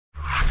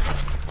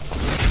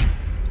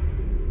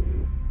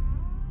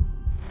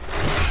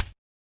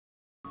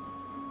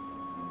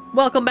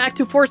Welcome back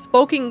to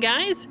Forspoken,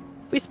 guys.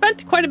 We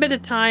spent quite a bit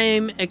of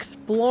time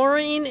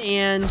exploring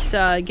and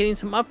getting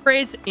some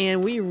upgrades,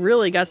 and we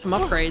really got some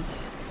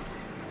upgrades.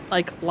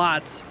 Like,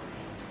 lots.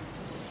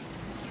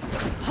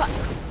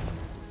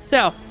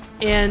 So,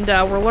 and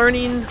we're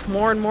learning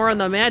more and more on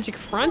the magic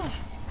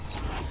front.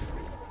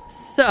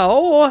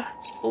 So,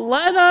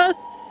 let's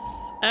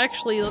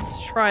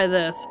try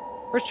this.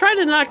 We're trying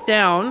to knock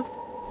down...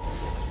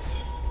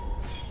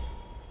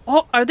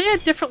 Oh, are they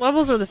at different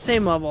levels or the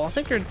same level? I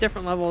think they're at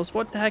different levels.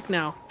 What the heck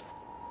now?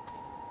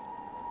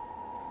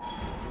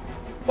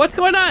 What's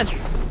going on?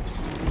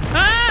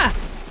 Ah!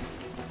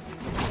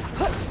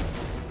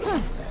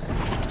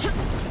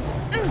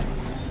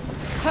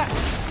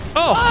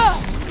 Oh!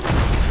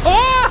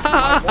 Oh!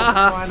 I want to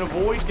try and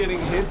avoid getting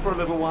hit for a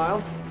little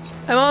while.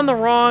 I'm on the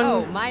wrong...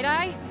 Oh, might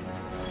I?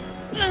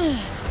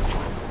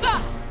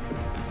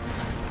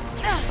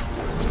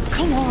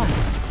 Come on.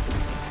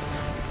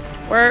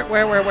 Where?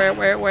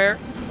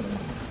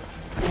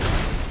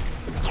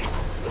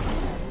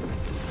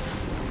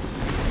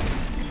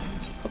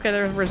 Okay,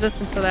 there's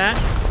resistance to that.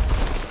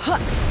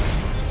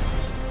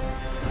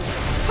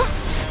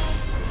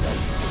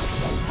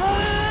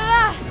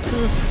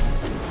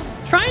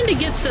 Trying to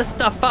get this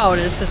stuff out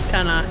is just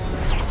kind of...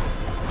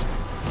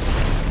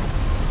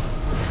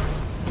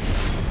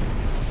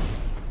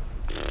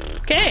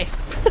 Okay.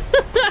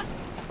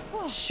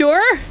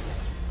 Sure.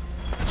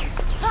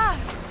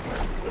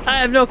 I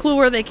have no clue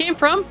where they came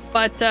from,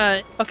 but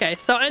okay.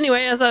 So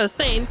anyway, as I was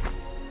saying,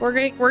 we're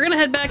gonna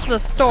head back to the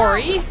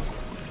story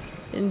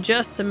in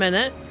just a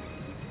minute.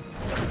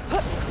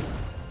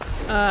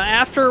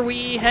 After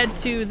we head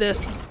to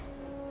this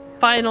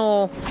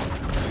final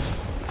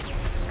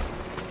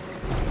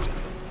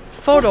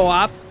photo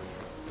op.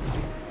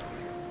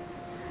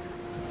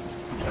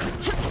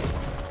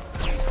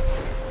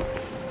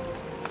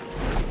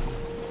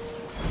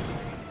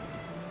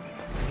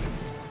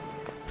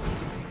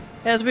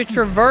 As we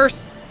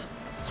traverse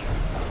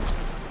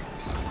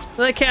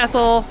the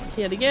castle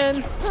yet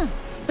again.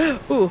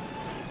 Ooh.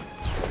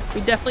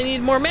 We definitely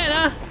need more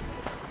mana.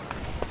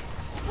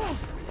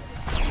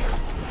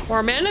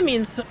 More mana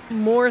means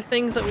more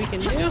things that we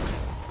can do.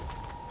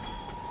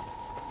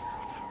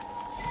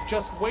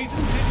 Just wait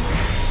until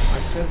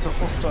I sense a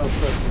hostile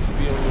presence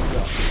beyond your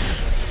guard.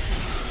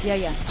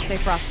 Yeah. Stay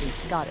frosty.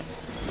 Got it.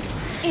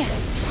 Yeah.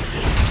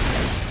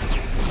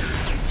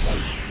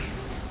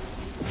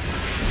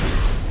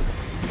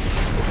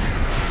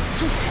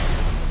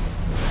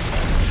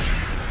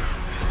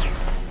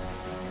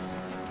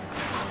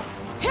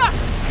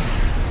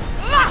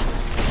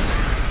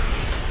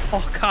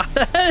 Oh god,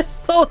 that is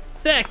so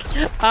sick.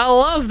 I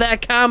love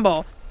that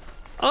combo.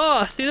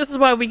 Oh, see, this is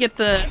why we get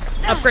the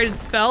upgraded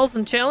spells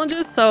and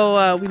challenges,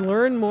 so we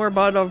learn more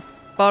about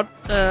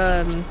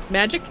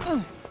magic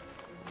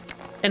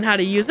and how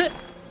to use it,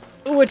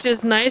 which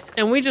is nice.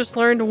 And we just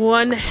learned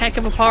one heck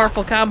of a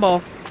powerful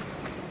combo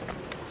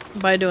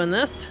by doing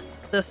this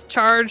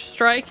charge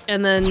strike,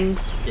 and then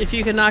if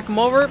you can knock them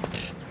over,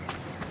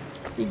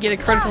 you get a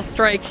critical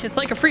strike. It's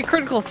like a free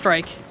critical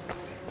strike.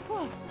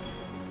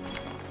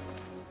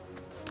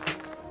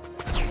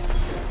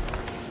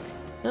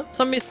 Yep,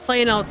 somebody's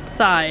playing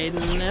outside.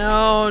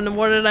 No,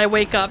 what did I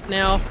wake up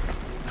now?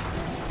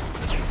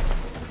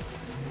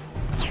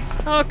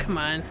 Oh, come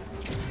on.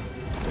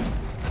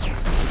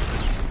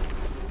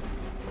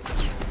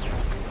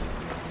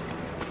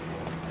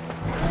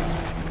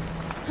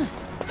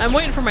 I'm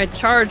waiting for my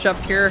charge up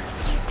here.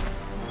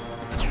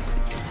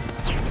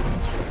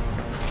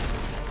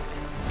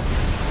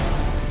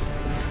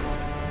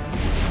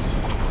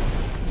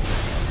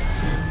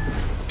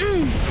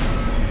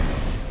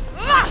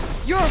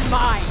 You're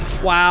mine.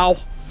 Wow.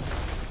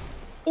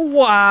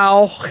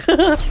 Wow.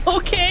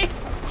 Okay.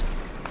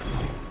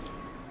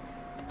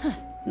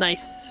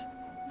 Nice.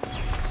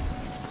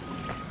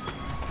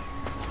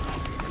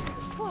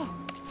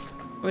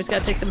 Always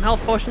gotta take them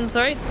health potions,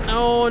 right?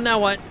 Oh, now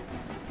what?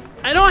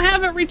 I don't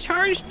have it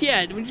recharged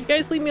yet. Would you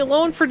guys leave me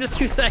alone for just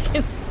 2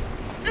 seconds?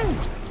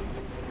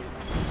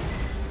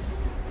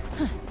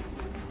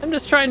 I'm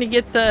just trying to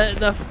get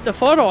the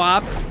photo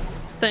op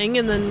thing,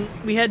 and then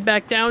we head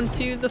back down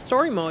to the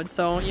story mode,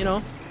 so you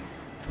know.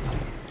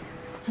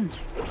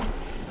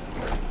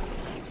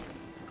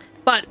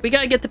 But we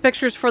gotta get the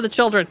pictures for the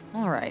children.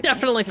 All right,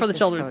 definitely for the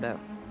children. Photo.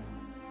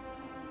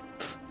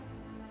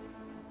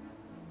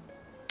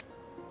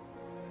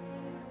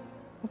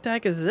 What the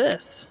heck is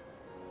this?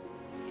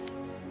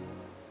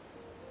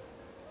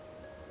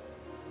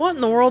 What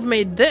in the world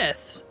made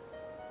this?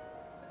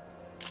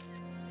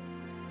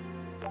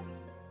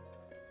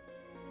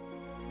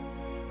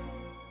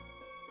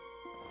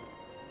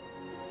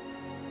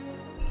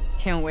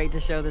 Can't wait to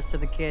show this to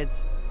the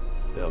kids.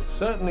 They'll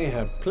certainly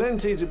have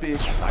plenty to be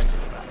excited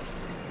about.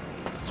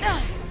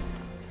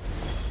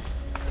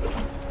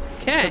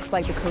 Okay. Looks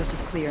like the coast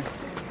is clear.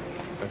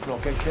 Let's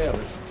not get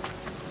careless.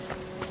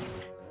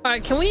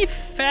 Alright, can we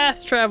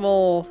fast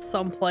travel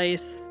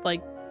someplace,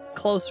 like,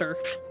 closer?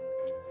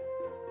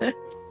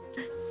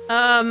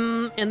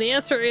 And the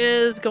answer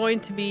is going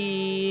to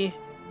be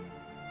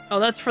Oh,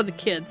 that's for the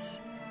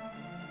kids.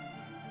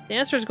 The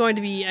answer is going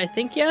to be, I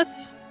think,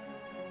 yes.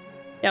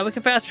 Yeah, we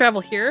can fast travel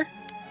here.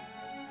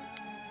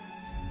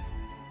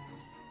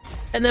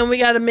 And then we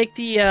gotta make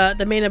the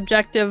main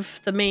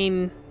objective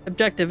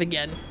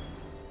again.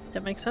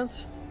 That makes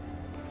sense?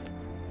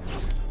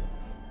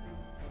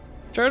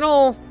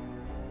 Journal.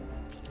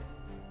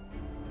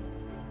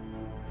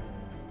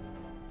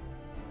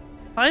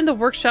 Find the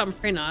workshop in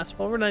Prenos.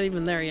 Well, we're not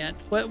even there yet.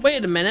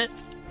 Wait a minute.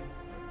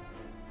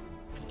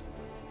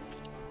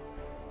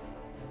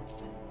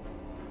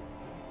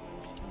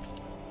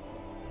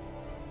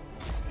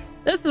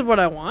 This is what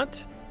I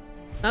want.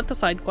 Not the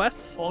side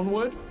quests.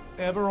 Onward.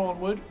 Ever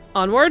onward.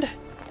 Onward?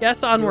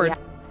 Yes, onward.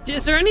 Yeah.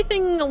 Is there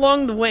anything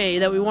along the way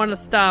that we want to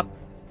stop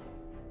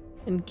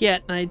and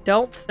get? And I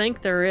don't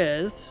think there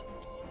is.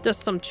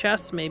 Just some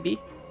chests, maybe.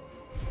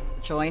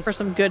 Choice. For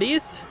some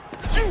goodies.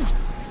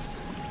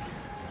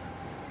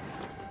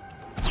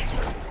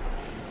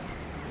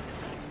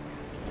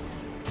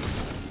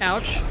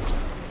 Ouch.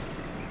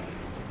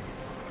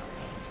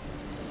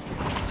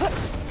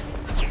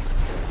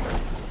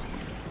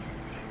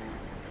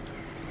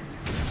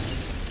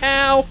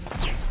 Ow.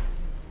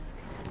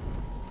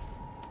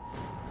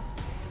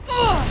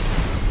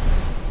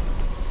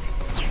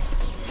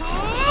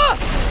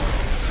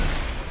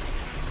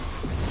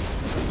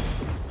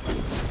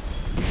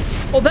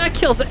 Well, that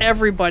kills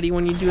everybody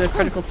when you do a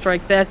critical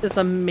strike. That is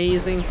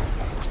amazing.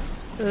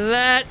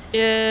 That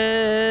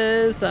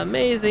is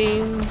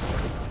amazing.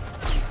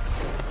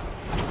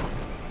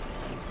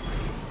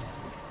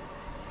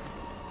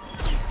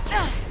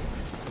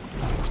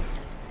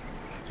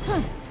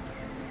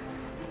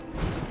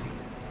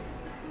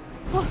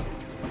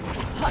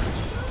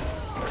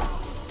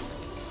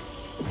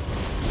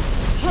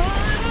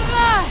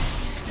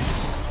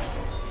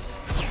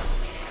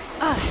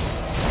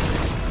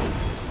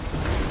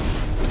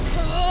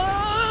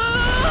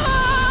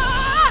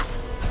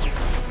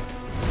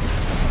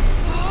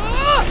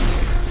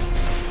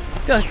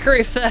 Good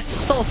grief, that's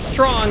so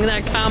strong,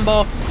 that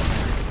combo.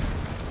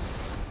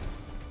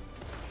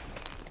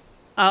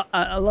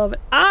 I love it.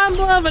 I'm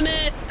loving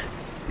it!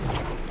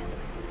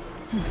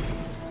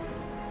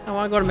 I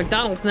want to go to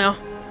McDonald's now.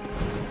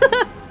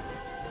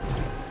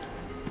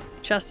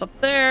 Chest up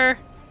there.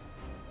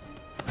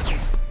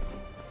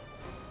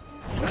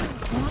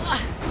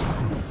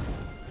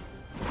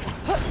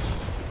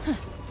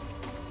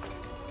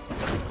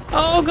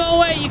 Oh, go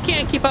away! You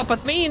can't keep up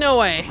with me, no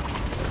way.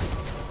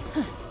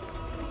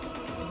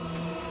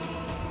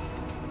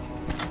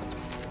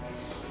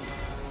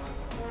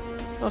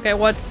 Okay,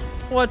 what's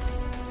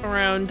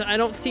around? I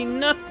don't see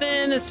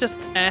nothing. It's just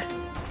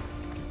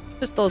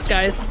just those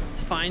guys.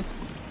 It's fine.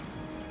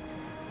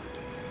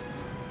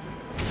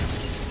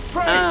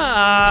 Frey!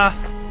 Ah,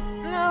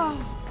 No.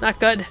 not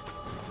good.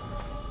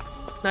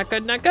 Not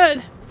good. Not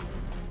good.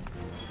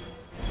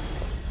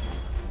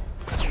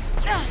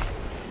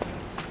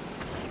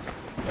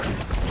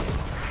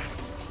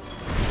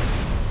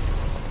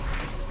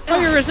 Oh,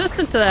 you're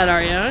resistant to that,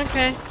 are you?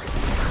 Okay.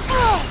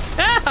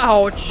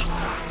 Ouch.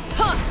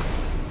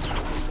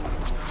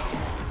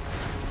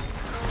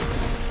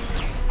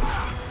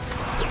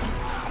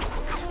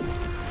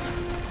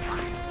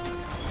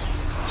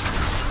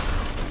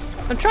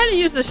 I'm trying to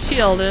use the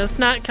shield and it's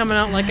not coming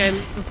out like I'm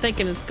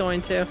thinking it's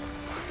going to.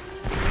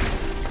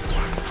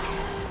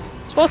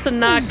 I'm supposed to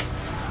knock...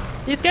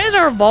 These guys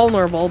are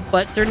vulnerable,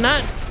 but they're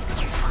not...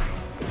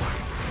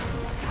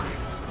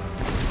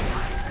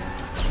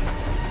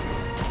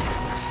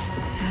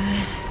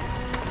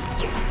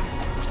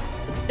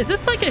 Is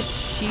this like a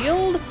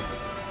shield?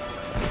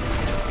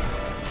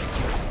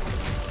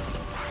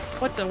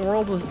 What the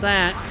world was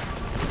that?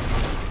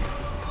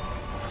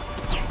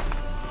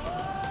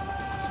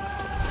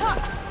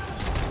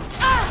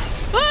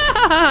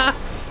 Ah!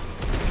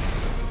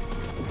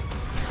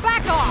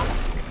 Back off!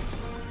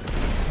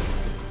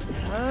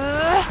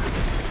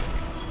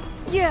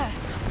 Yeah.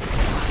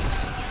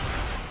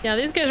 Yeah,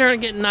 these guys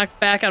aren't getting knocked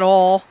back at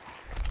all.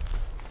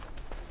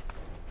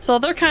 So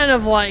they're kind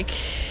of like...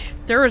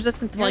 They're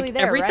resistant to Nearly like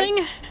there, everything?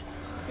 right?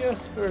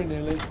 Yes, very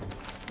nearly.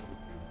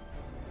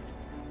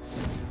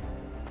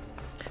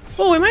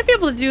 Well, we might be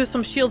able to do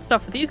some shield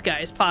stuff with these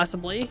guys,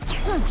 possibly.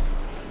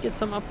 Get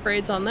some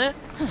upgrades on that.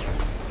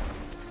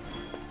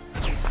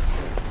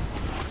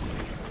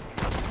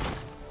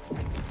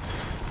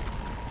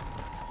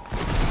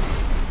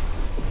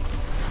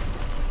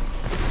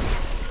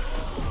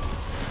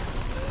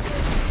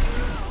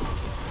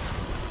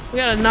 We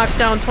gotta knock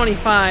down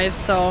 25,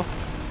 so...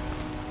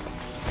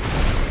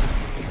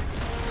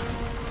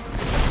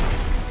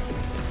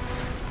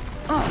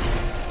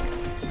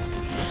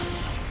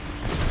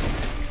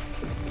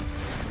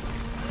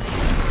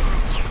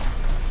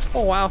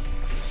 Oh, wow.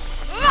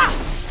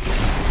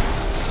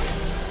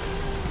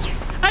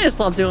 I just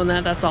love doing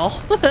that, that's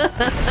all.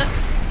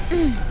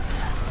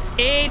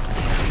 8.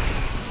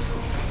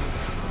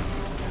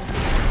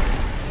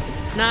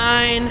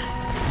 9.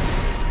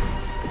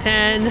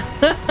 10.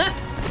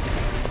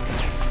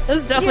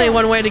 This is definitely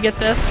one way to get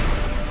this.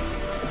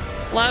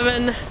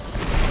 11.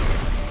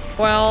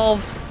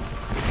 12,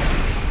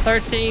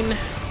 13,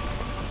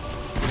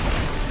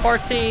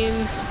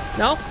 14.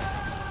 No,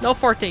 no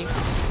 14.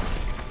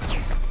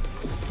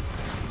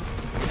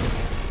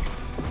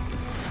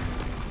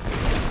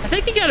 I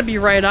think you gotta be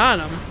right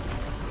on him.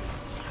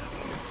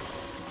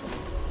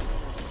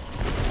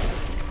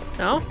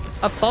 No?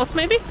 Up close,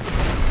 maybe?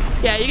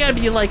 Yeah, you gotta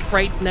be like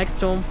right next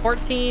to him.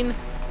 14.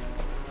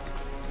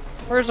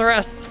 Where's the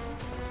rest?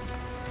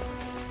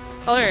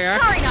 Oh, there you are.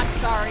 Sorry, not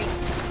sorry.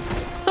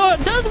 So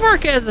it does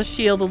work as a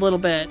shield a little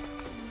bit.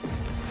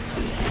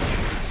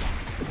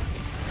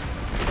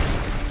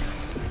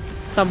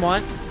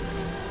 Somewhat.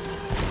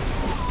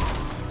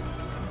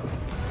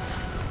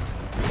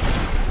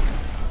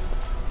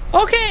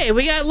 Okay,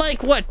 we got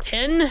like, what,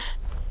 10?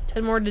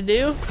 10 more to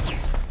do?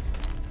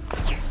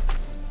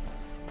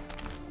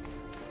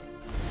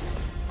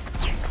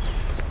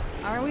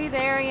 Are we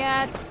there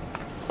yet?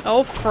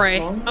 Oh,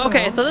 Frey.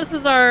 Okay, so this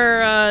is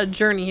our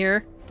journey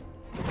here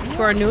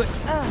to our new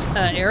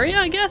area,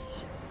 I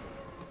guess.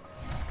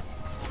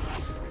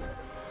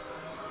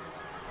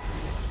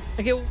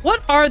 Okay,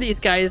 what are these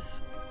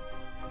guys?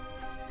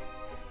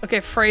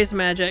 Okay, Frey's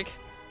magic.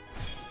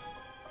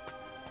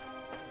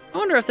 I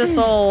wonder if this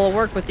will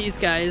work with these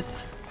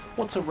guys.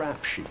 What's a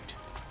rap sheet?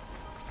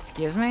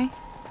 Excuse me?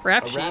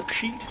 Rap A sheet. rap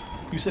sheet?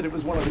 You said it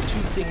was one of the two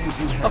things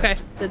you had. Okay,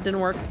 that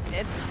didn't work.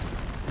 It's...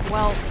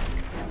 well,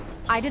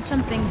 I did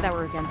some things that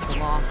were against the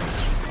law,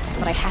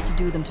 but I had to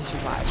do them to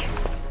survive.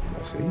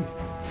 I see.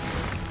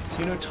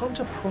 You know,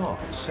 Tanta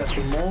set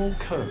the moral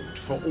code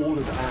for all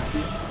of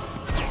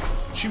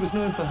Athia. She was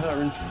known for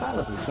her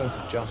infallible sense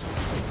of justice.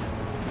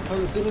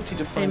 Her ability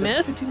to find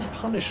a fitting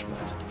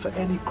punishment for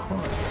any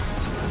crime.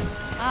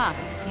 Ah,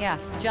 yeah,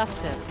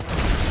 justice.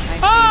 I see.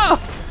 Oh!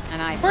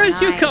 And I Where did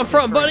you come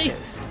from, buddy?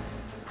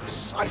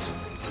 Precisely.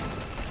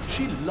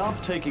 She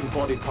loved taking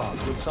body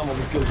parts when someone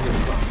was guilty of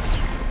crime.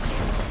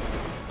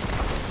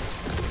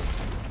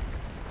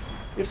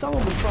 If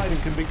someone was tried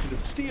and convicted of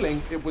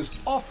stealing, it was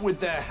off with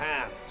their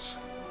hands.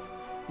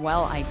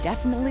 Well, I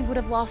definitely would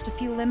have lost a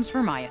few limbs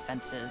for my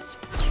offenses.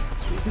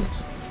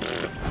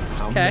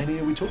 How many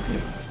are we talking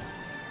about?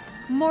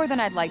 More than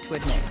I'd like to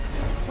admit.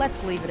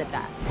 Let's leave it at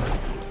that.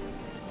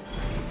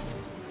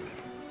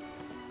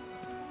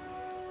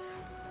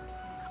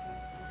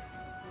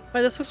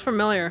 Wait, this looks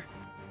familiar.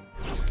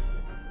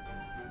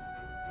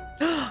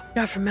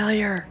 Not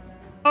familiar.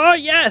 Oh,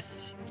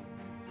 yes!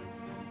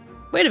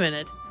 Wait a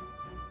minute.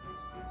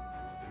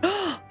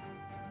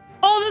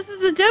 Oh, this is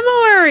the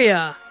demo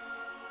area!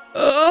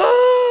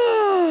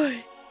 Oh!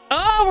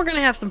 Oh, we're gonna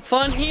have some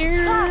fun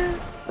here.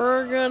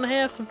 We're gonna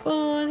have some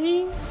fun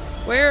here.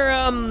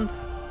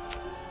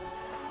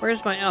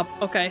 Where's my up?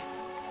 Okay.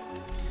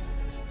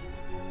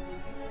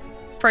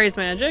 Praise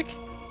magic.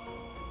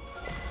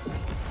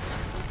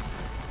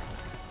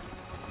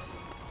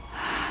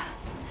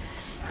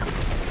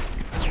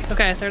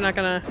 Okay, they're not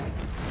gonna...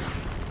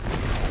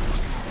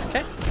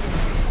 Okay.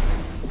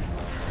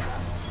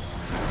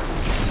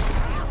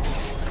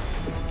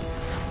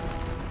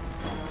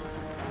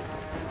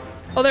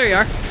 Oh, there you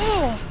are.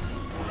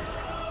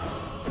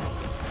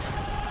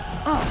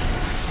 Oh.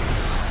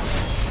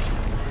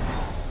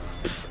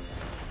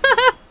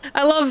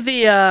 I love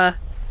the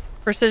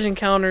precision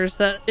counters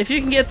that if you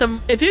can get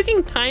them, if you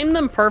can time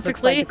them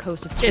perfectly, like the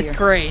coast is clear. it's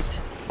great.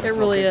 It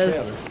really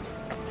is.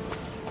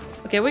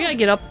 Okay, we gotta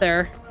get up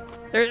there.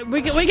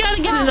 We gotta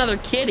get another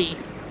kitty.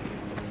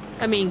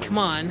 I mean, come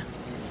on.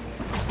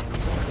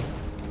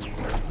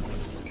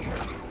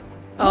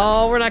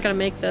 Oh, we're not gonna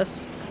make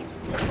this.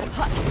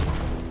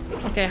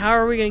 Okay, how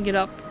are we gonna get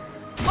up?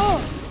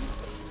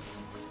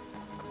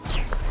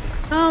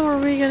 How are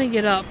we gonna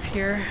get up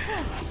here?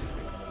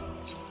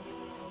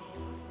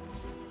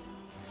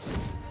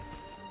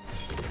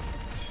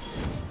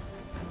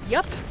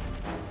 Yup.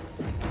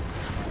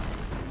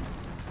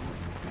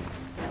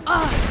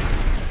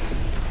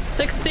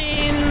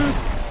 16,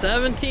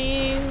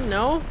 17,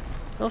 no?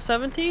 No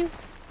 17?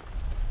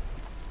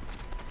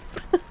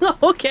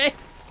 Okay.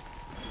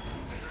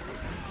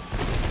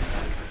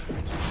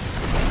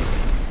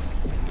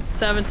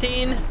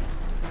 17,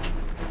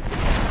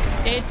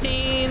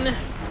 18,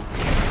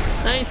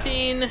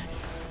 19.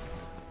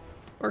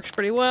 Works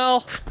pretty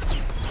well.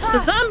 The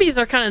zombies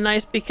are kind of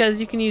nice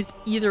because you can use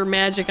either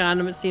magic on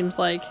them, it seems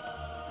like.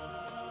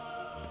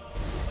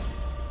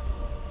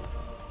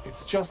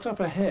 It's just up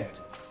ahead.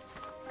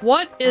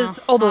 What is...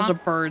 Oh, those are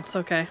birds.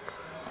 Okay.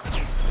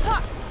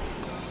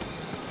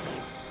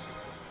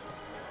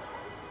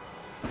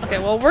 Okay,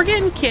 well, we're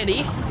getting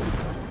kitty.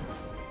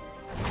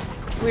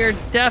 We're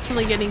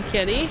definitely getting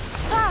kitty.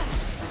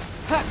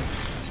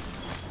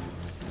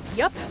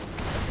 Yup.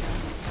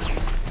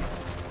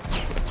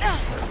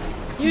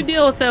 You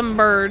deal with them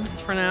birds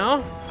for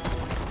now.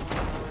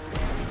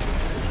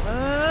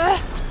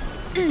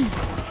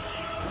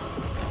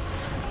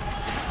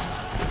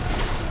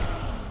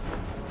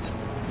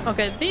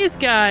 Okay, these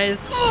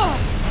guys.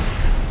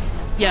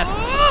 Yes.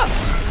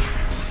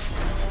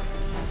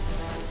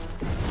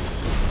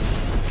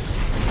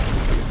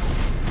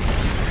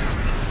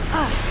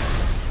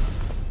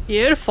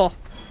 Beautiful.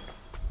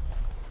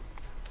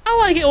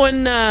 like it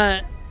when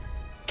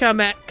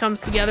combat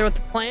comes together with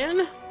the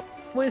plan.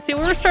 We see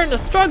we're starting to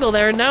struggle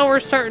there. Now we're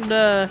starting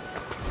to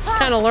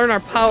kind of learn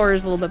our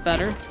powers a little bit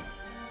better.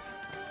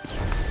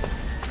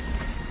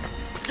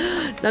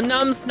 Num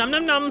nums, num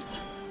num nums.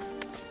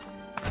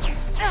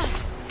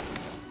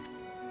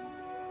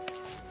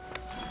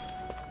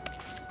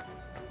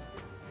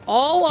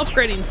 All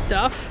upgrading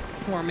stuff.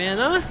 More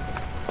mana.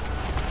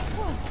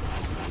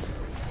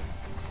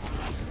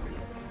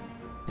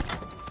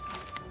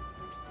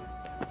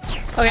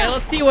 Okay,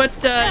 let's see what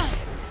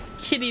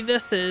kitty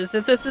this is.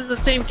 If this is the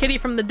same kitty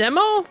from the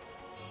demo?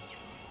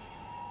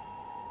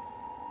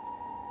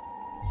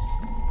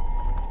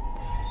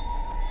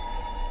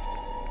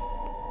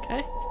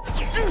 Okay.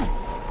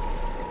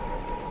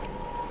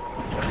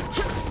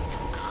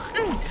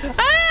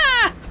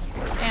 Ah!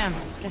 Damn,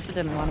 guess I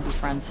didn't want to be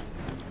friends.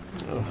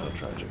 Oh, how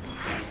tragic.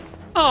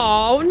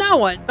 Oh, now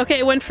what?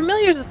 Okay, when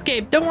familiars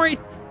escape, don't worry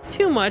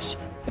too much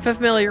if a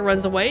familiar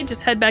runs away.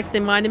 Just head back to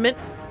the monument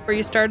where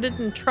you started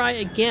and try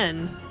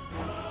again.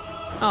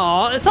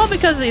 Oh, it's all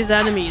because of these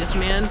enemies,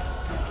 man.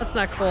 That's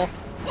not cool.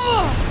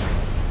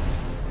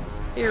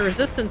 You're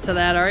resistant to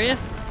that, are you?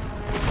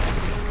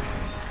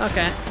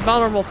 Okay,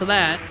 vulnerable to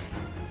that.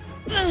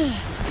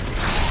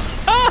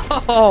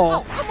 Oh!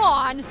 Oh, come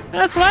on!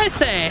 That's what I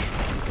say.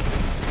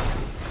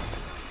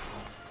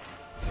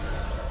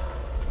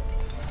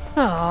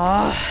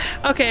 Oh,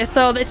 okay,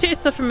 so they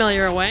chased the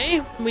familiar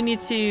away. We need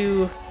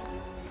to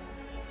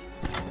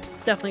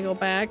definitely go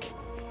back.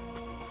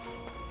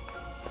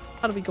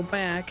 How do we go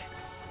back?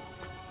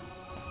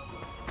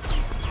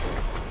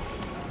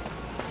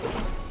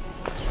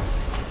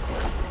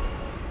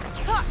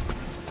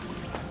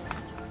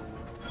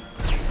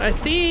 I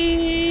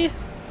see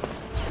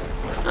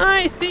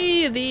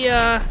the,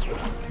 that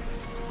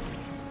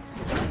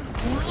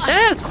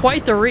has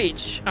quite the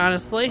reach,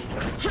 honestly.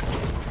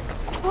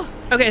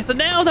 Okay, so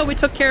now that we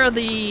took care of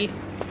the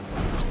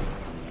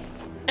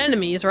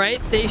enemies,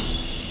 right? They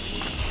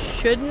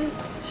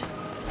shouldn't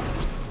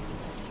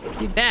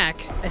be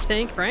back, I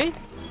think, right?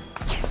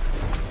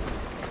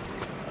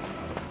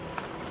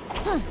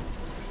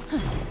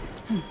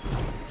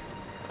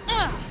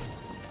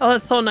 Oh,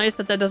 that's so nice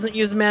that that doesn't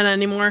use mana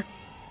anymore.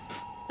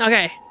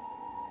 Okay.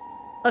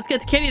 Let's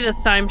get to Kitty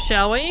this time,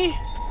 shall we?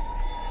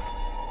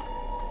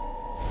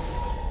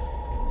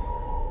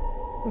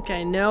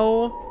 Okay,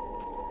 no.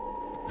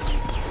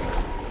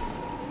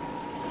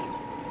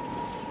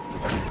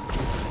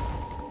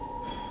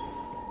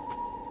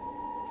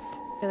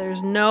 Okay,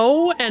 there's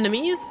no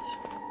enemies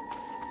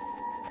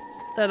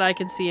that I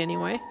can see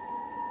anyway.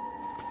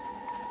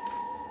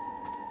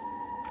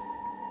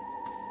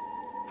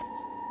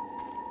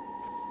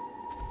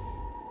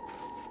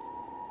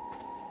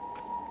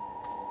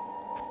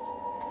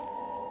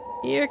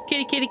 Here,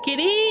 kitty, kitty,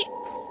 kitty.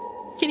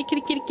 Kitty,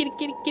 kitty, kitty, kitty,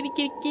 kitty, kitty,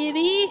 kitty,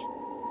 kitty.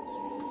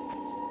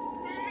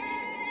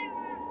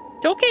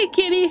 It's okay,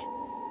 kitty.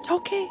 It's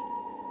okay.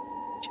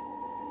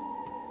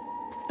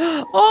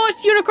 Oh,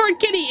 it's Unicorn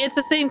Kitty. It's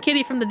the same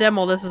kitty from the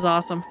demo. This is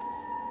awesome.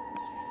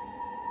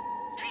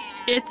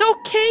 It's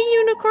okay,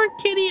 Unicorn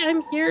Kitty.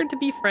 I'm here to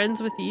be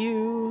friends with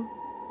you.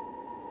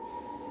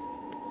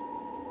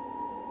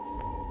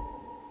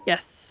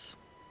 Yes.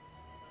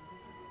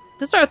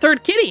 This is our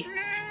third kitty.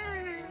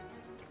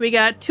 We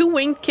got 2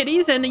 winged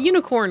kitties and a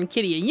unicorn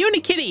kitty. A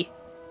unikitty.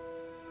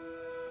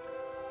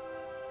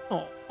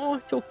 Oh,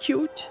 so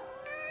cute.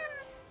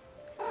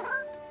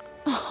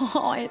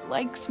 Oh, it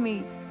likes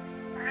me.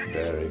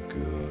 Very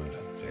good.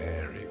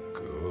 Very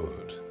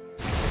good.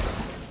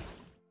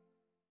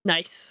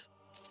 Nice.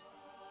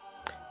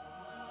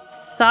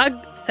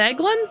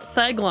 Saglan?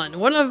 Saglan.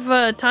 One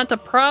of Tanta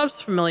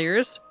Prav's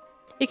familiars.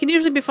 He can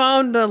usually be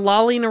found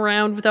lolling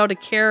around without a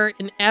care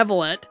in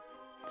Avalet,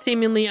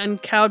 seemingly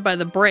uncowed by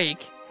the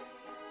break.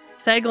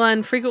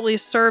 Saglan frequently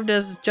served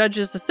as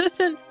judge's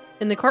assistant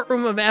in the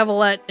courtroom of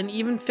Avalet and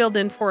even filled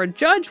in for a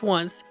judge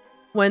once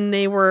when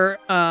they were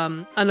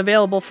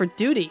unavailable for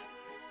duty.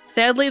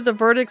 Sadly, the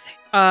verdicts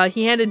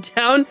he handed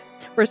down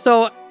were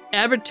so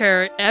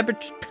arbitrary, I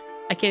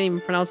can't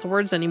even pronounce the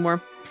words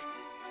anymore,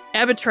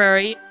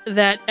 arbitrary,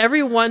 that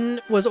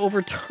everyone was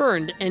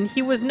overturned and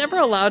he was never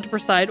allowed to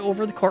preside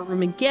over the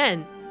courtroom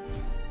again.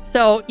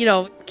 So, you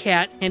know,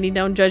 Cat handing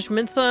down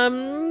judgments,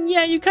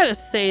 yeah, you kind of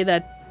say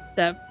that,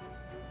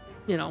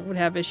 you know, would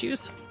have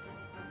issues.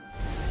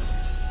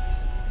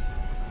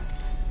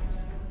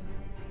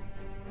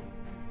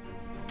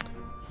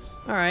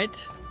 All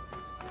right.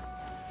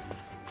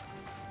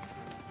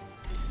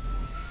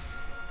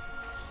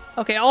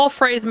 Okay, all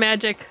Frey's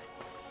magic.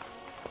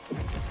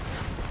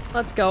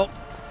 Let's go.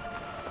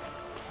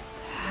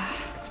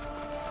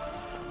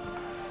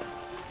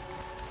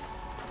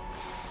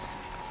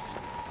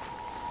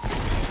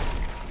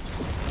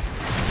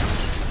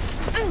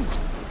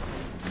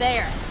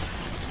 There.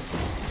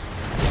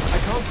 I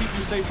can't keep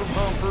you safe from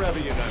harm forever,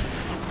 you know.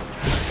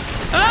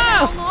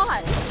 Oh!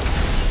 Not.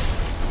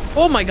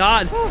 Oh my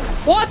god.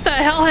 What the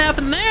hell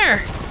happened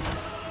there?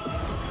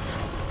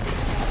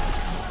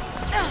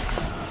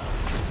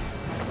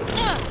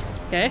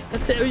 Okay,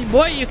 that's it.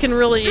 Boy, you can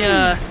really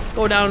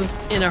go down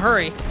in a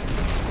hurry.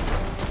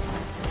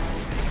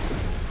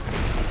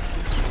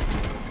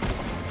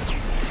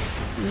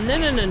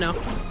 No.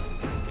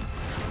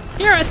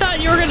 Here, I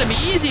thought you were gonna be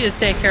easy to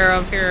take care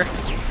of here.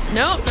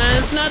 Nope,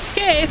 that's not the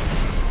case.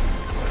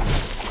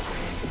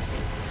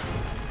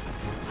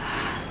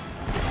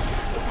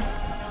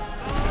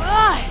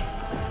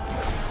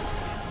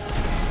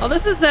 Oh,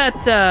 this is that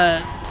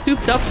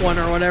souped up one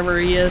or whatever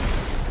he is.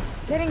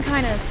 Getting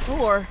kind of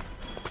sore.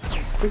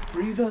 Quick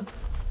breather.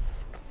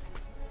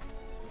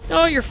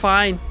 Oh, you're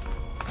fine.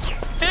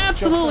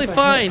 Absolutely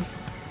fine.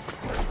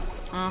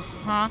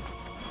 Uh-huh.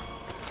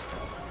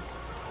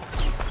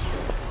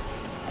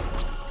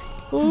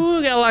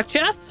 Ooh, got a locked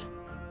chest.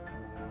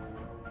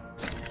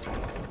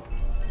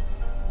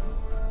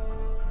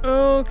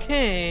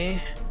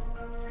 Okay.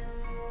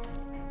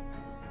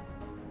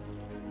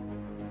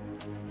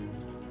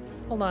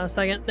 Hold on a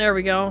second. There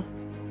we go.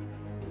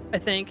 I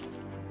think.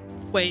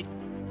 Wait.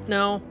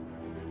 No.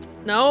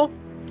 No?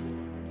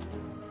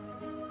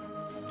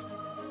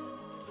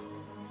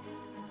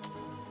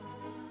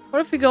 What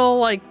if we go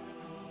like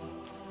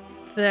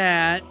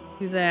that?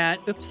 Do that.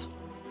 Oops.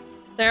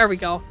 There we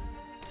go.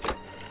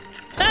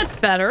 That's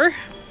better.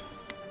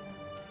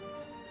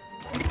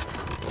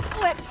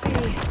 Let's see.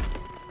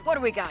 What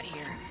do we got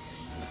here?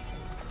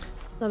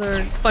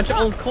 Another bunch of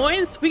old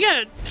coins. We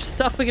got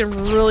stuff we can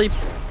really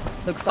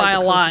Looks buy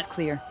like a the coast lot. is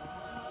clear.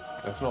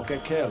 Let's not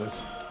get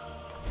careless.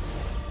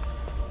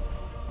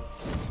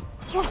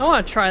 I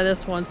want to try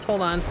this once.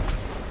 Hold on.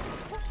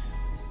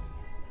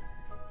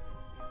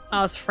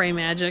 Oh, it's Frey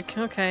magic.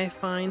 Okay,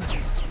 fine.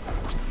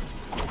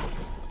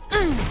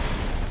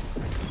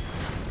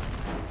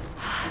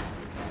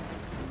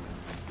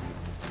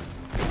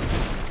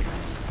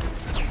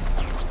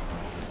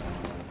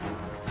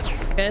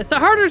 Okay, it's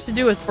harder to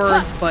do with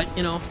birds, but,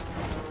 you know,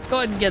 go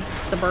ahead and get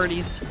the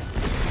birdies.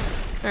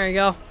 There you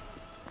go.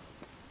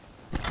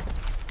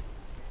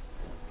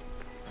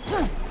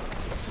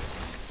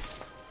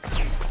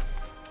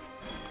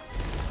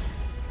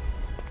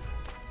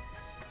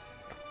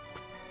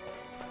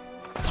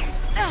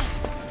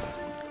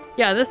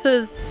 Yeah, this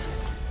is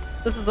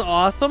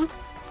awesome.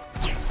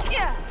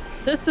 Yeah.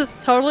 This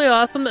is totally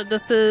awesome that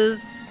this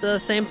is the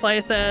same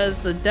place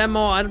as the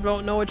demo. I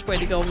don't know which way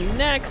to go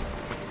next.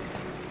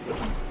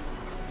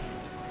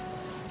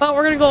 But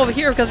we're gonna go over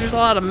here because there's a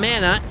lot of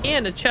mana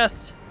and a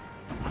chest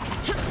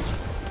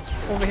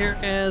over here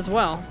as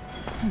well.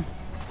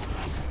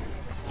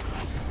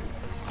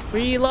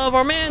 We love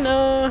our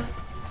mana.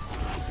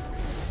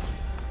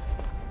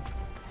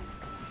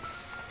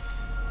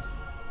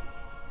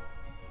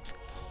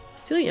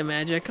 Celia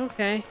magic,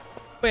 okay.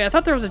 Wait, I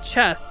thought there was a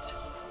chest.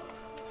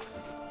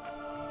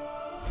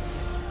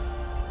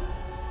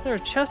 There's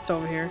a chest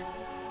over here.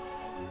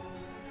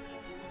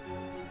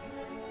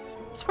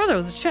 I swear there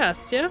was a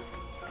chest, yeah?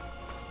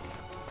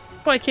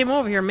 That's why I came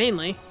over here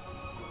mainly.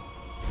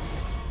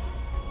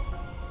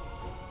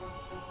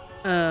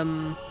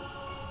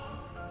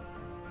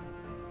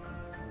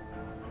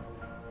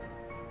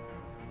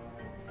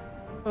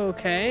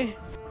 Okay.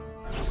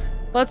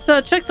 Let's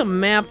check the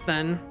map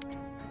then.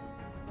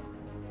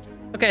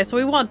 Okay, so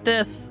we want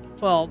this.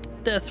 Well,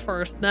 this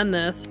first, then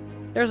this.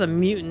 There's a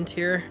mutant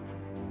here.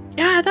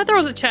 Yeah, I thought there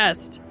was a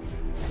chest.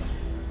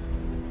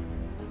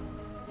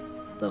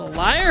 Little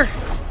liar.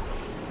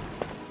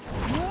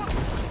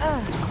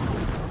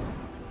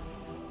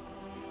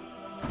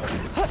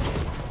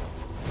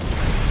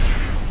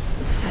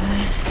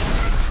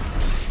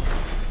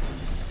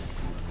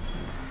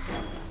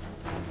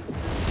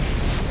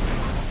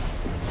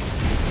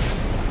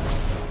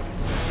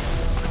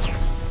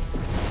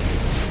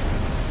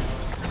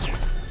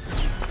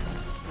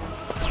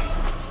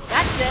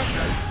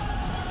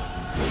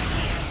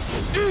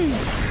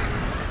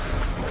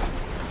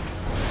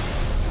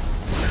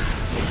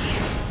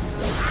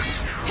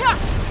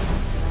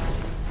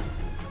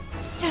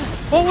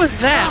 What was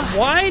that?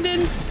 Why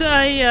didn't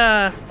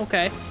I,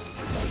 okay.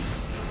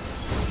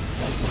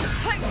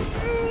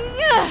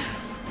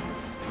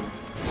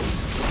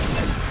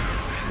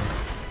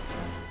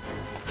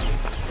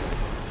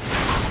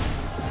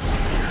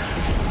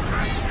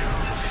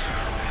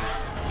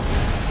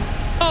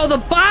 Oh, the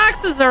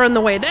boxes are in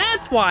the way.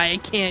 That's why I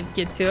can't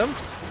get to them.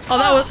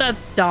 Oh,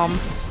 that's dumb.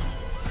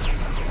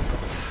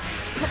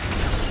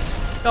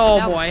 Oh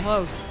boy. That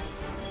was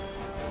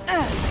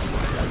close.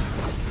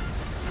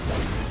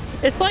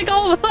 It's like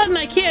all of a sudden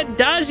I can't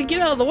dodge and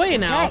get out of the way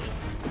now. Okay.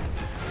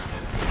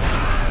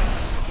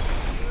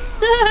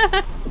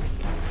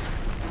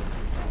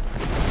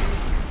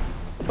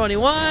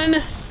 21.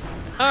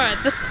 Alright,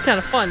 this is kind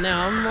of fun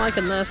now. I'm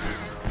liking this.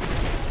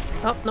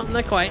 Oh, no,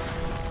 not quite.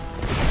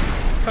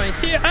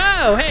 22.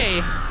 Oh,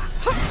 hey.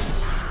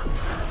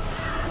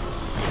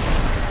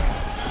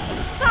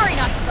 Sorry,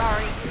 not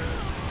sorry.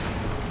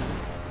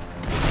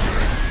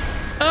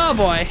 Oh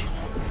boy.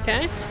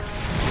 Okay.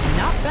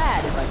 Not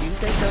bad if I do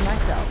say so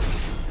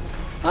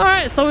myself.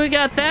 Alright, so we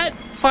got that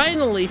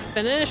finally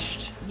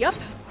finished. Yup.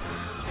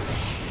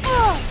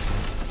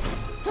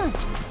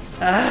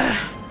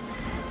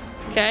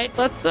 Okay,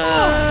 let's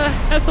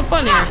have some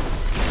fun here.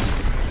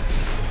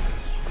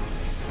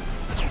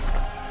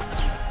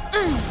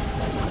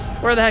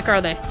 Where the heck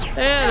are they?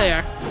 There they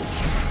are.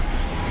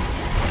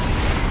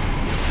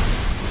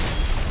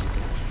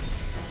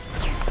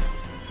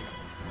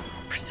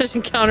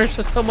 Precision counters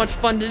are so much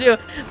fun to do,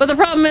 but the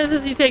problem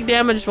is you take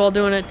damage while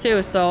doing it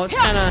too, so it's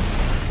kind of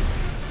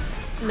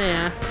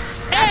nah.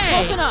 That's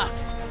close enough.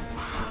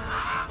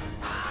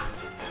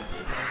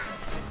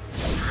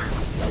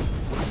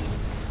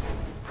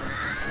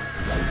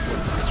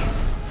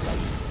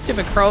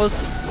 Stupid crows.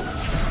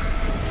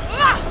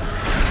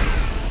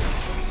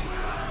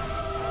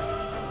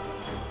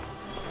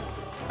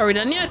 Are we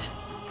done yet?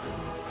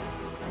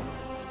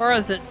 Where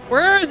is it?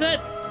 Where is it?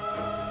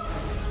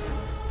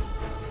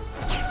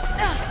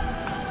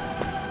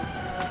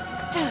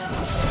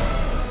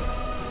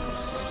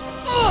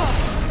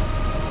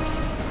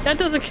 That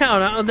doesn't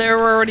count. Oh, they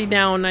were already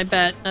down, I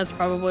bet. That's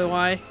probably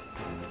why.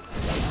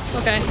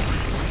 Okay.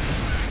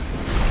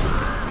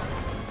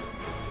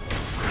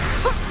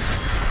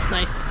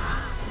 Nice.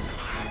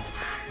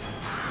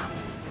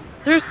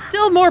 There's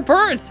still more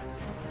birds!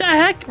 The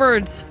heck,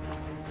 birds?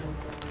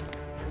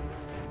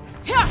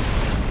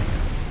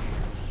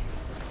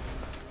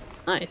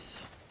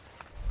 Nice.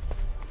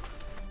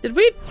 Did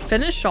we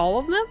finish all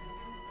of them?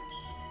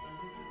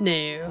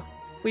 No.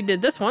 We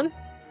did this one.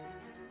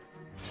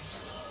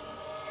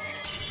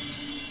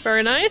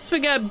 Very nice. We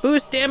got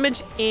boost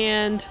damage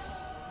and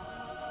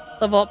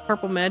level up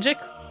purple magic.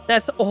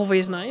 That's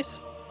always nice.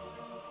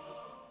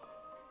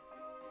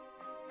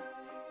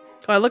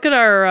 Oh, look at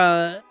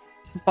our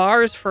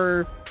bars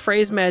for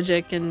Frey's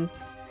magic, and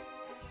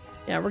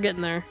yeah, we're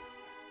getting there.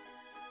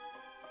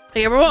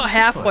 Yeah, we're about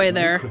halfway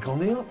there. Quick on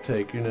the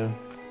uptake, you know.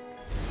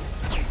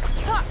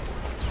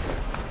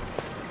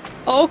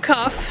 Oh,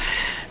 Cuff.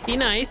 Be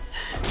nice.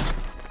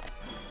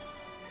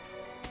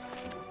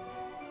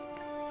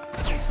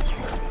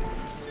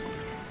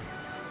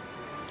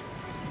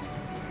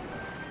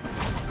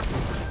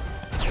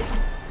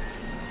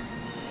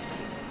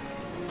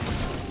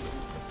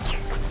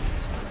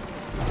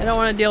 I don't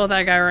want to deal with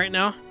that guy right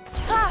now.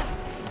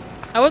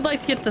 I would like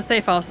to get to the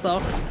safe house,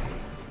 though.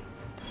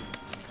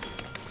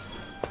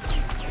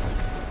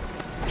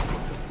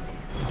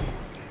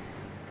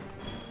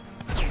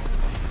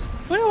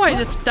 I wonder why it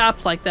just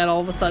stops like that all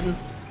of a sudden.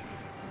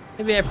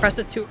 Maybe I press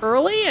it too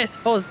early? I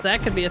suppose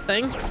that could be a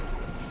thing.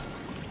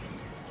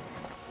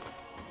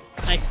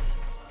 Nice.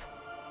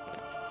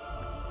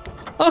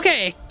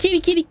 Okay, kitty,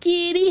 kitty,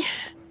 kitty.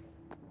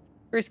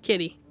 Where's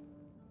Kitty?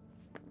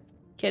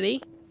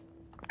 Kitty?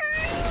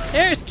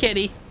 There's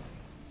Kitty.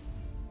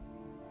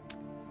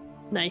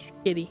 Nice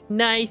kitty.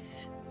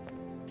 Nice.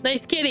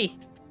 Nice kitty.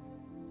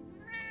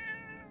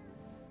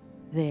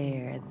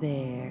 There.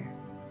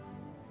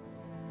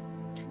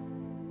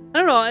 I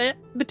don't know.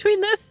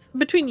 Between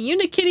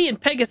Unikitty and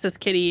Pegasus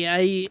Kitty,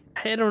 I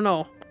don't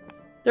know.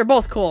 They're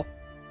both cool.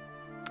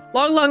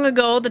 Long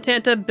ago, the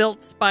Tanta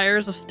built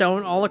spires of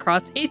stone all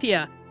across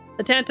Athia.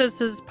 The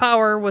Tanta's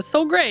power was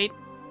so great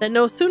that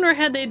no sooner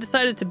had they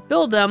decided to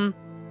build them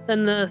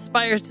than the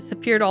spires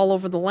disappeared all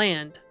over the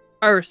land.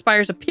 Or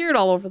spires appeared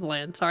all over the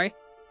land, sorry.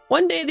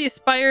 One day these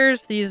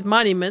spires, these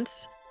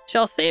monuments,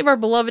 shall save our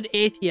beloved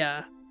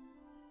Athia,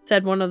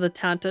 said one of the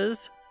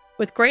Tantas,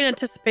 with great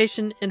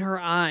anticipation in her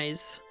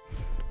eyes.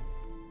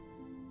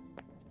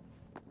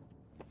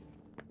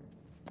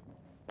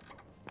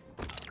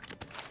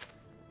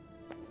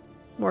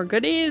 More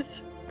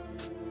goodies.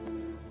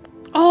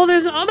 Oh,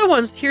 there's other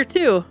ones here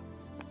too.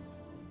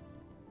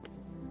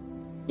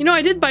 You know,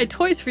 I did buy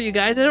toys for you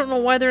guys. I don't know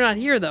why they're not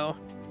here though.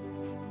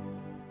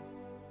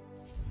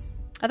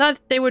 I thought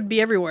they would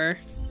be everywhere.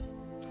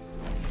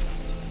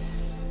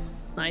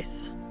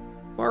 Nice.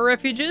 More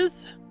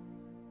refuges.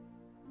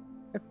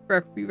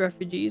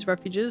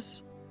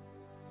 Refuges.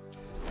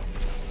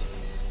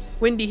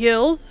 Windy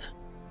Hills.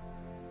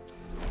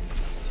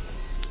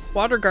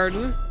 Water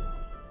Garden.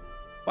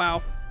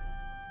 Wow.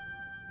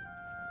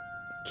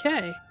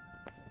 Okay.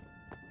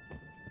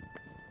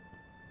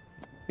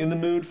 In the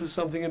mood for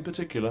something in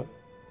particular?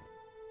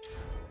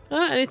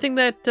 Anything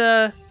that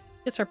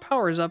gets our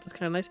powers up is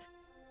kind of nice.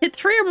 Hit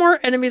 3 or more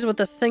enemies with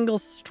a single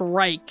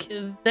strike.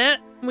 That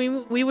we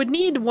would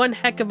need one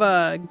heck of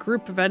a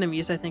group of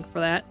enemies, I think, for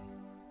that.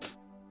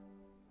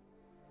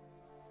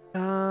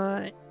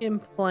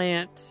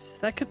 Implants.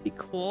 That could be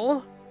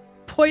cool.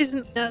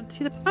 Poison.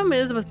 See, the problem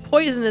is with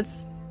poison,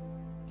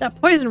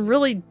 that poison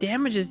really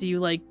damages you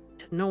like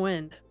to no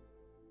end.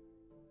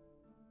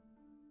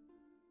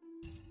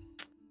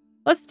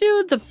 Let's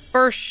do the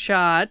first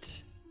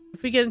shot.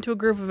 If we get into a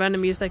group of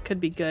enemies, that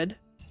could be good.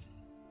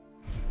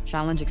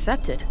 Challenge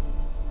accepted.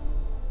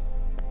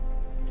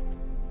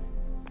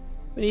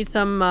 We need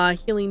some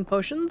healing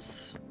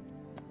potions.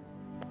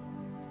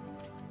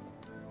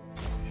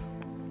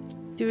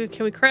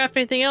 Can we craft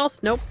anything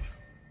else? Nope.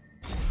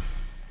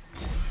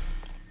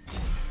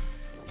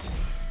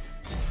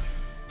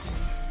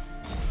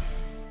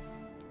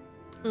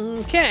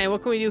 Okay,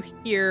 what can we do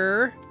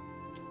here?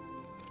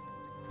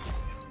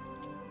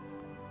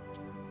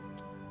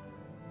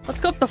 Let's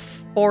go up to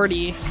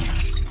 40.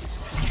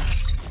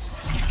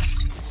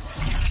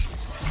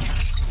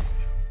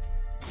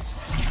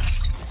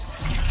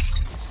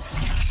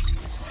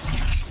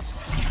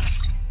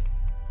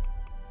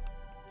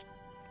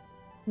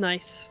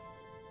 Nice.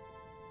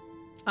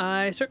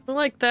 I certainly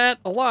like that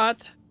a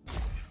lot.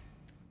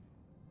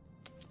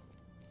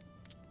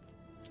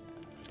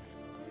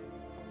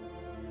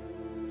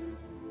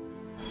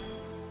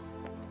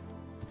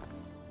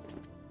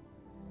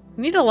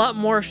 Need a lot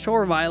more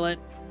shore violet.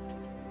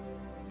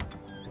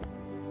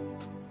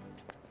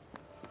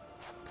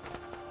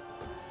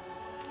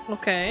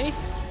 Okay.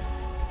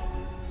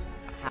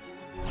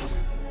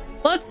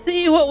 Let's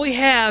see what we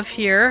have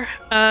here.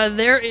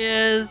 There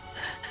is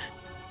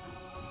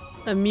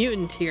a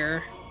mutant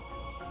here.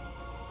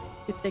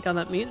 You take on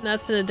that mutant.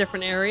 That's in a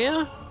different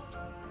area.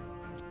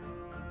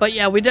 But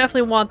yeah, we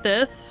definitely want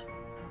this.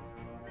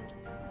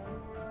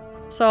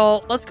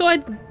 So let's go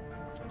ahead and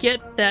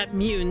get that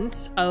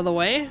mutant out of the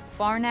way.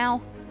 Far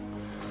now?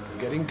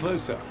 Getting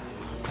closer.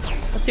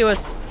 Let's see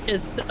what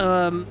is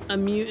a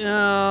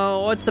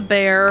mutant. What's a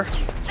bear?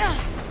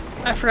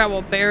 I forgot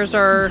what bears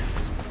are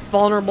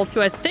vulnerable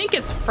to. I think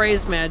it's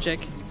Frey's magic.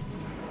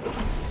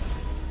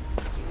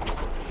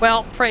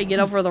 Well, Frey, get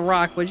over the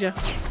rock, would you?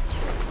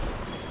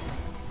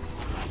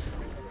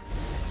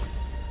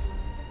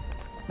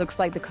 Looks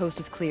like the coast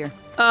is clear.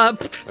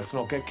 Let's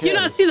not get careless. Do you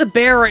not see the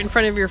bear right in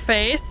front of your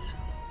face?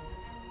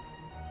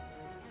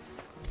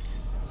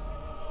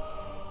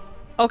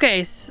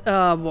 Okay,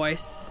 oh boy.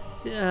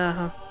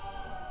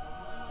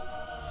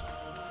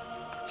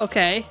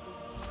 Okay.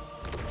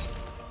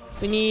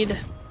 We need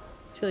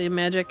Celia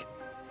magic.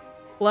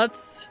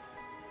 Let's...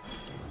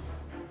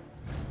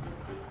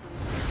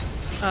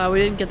 we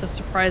didn't get the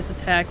surprise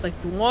attack like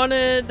we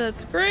wanted.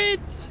 That's great.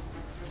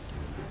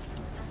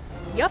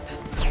 Yup.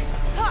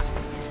 Ha!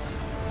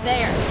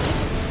 There.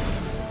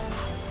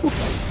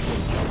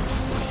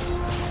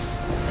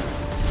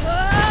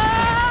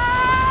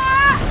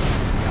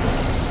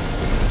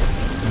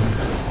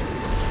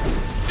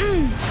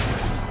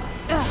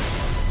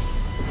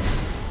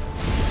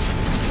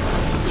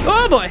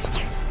 Oh boy.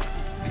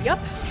 Yup.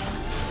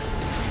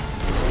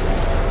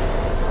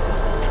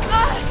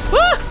 Ah!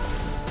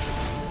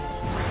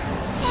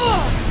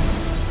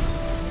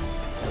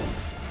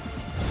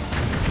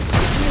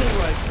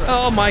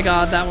 Oh my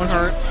god, that one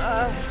hurt.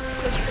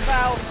 Just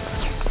about.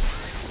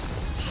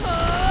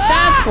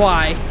 That's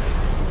why.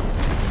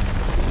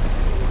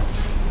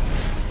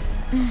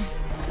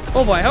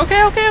 Oh boy. Okay.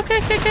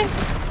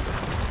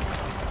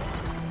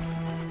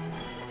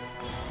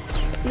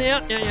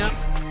 Yeah.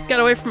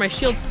 Gotta wait for my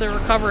shields to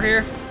recover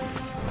here.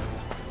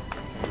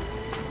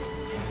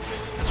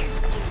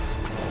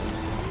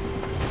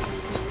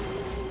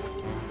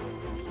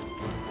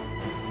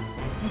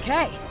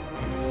 Okay.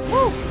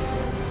 Woo!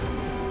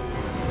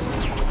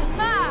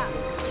 Ah!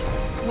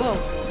 Whoa.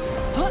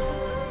 Huh?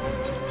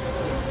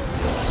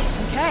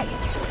 Okay.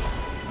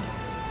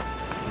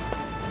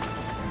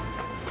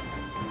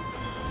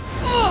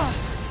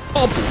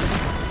 Oh,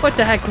 pff. What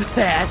the heck was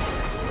that?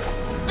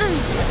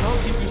 I'll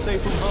keep you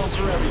safe from harm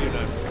forever, you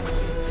know.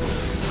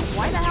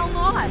 Why the hell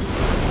not?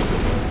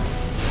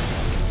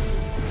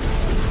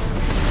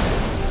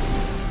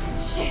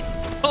 Shit.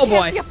 Oh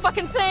boy. Can't see a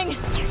fucking thing.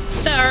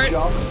 That hurt.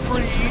 Just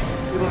breathe.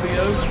 It'll be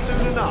over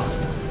soon enough.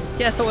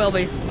 Yes, it will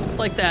be.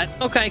 Like that.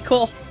 Okay,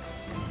 cool.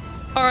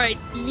 Alright,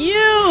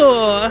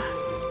 you!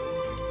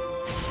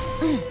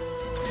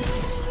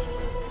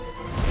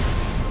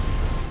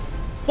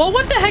 Well,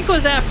 what the heck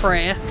was that,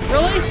 Frey?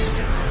 Really?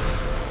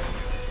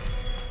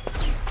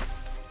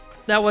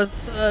 That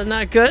was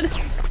not good.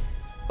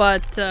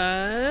 But,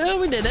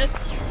 we did it.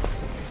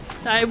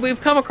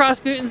 We've come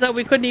across mutants that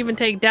we couldn't even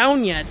take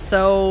down yet,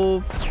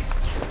 so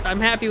I'm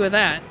happy with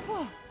that.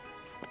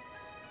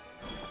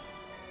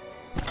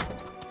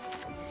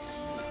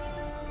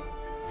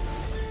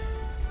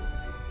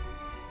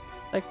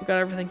 Like we got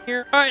everything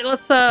here. All right,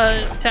 let's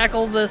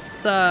tackle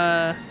this.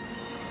 Let's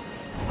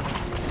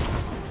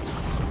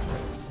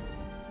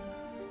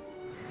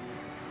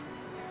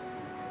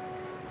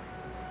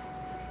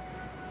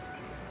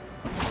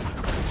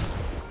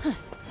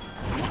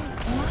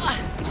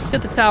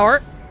get the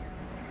tower.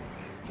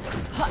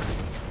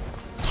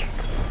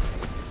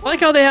 I like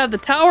how they have the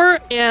tower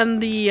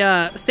and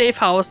the safe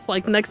house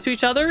like next to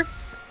each other.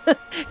 Yeah,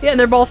 and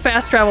they're both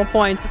fast travel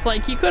points. It's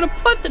like you could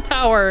have put the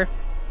tower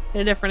in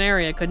a different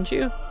area, couldn't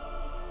you?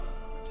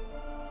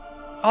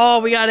 Oh,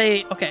 we got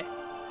a... Okay.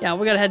 Yeah,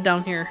 we gotta head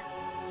down here.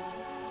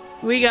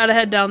 We gotta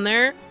head down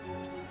there.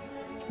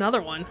 There's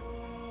another one.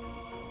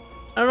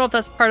 I don't know if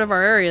that's part of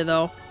our area,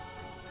 though.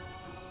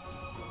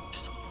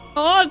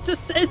 Oh,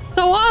 it's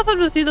so awesome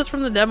to see this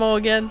from the demo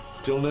again.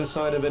 Still no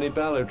sign of any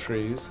Ballow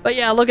trees. But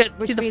yeah, look at...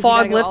 Which see the means we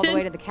fog gotta go all the way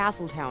lifted? to the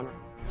castle town.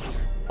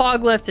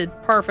 Fog lifted.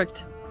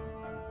 Perfect.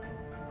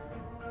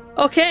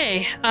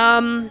 Okay.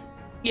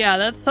 Yeah,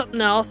 that's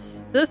something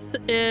else. This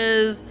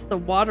is the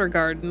water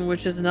garden,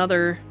 which is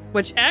another...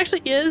 Which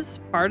actually is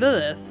part of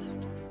this.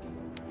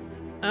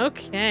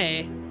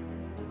 Okay.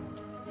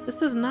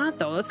 This is not,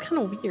 though. That's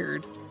kind of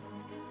weird.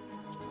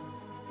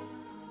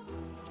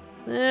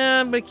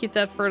 I'm gonna keep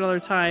that for another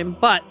time,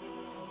 but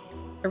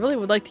I really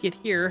would like to get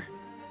here.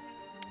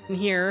 And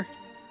here.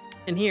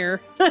 And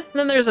here.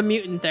 Then there's a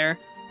mutant there.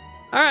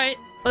 Alright,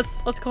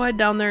 let's go ahead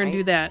down there and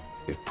do that.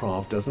 If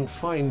Prav doesn't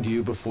find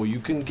you before you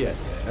can get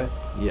there,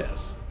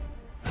 yes.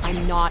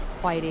 I'm not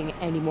fighting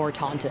any more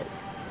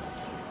Tantas.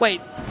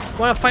 Wait,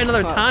 wanna fight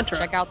another Tanta?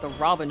 Check out the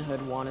Robin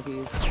Hood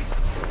wannabes.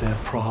 They're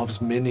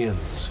Prav's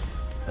minions,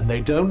 and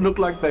they don't look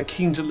like they're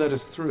keen to let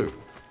us through.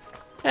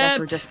 Guess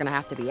we're just gonna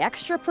have to be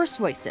extra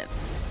persuasive.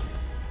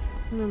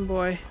 Oh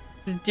boy.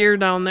 There's deer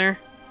down there.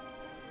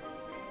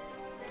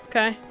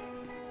 Okay.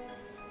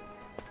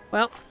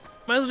 Well,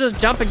 might as well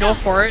just jump and go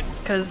for it,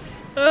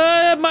 because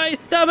my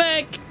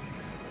stomach!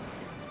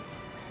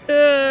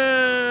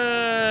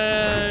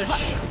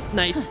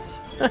 Nice.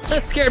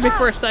 That scared me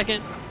for a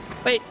second.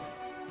 Wait.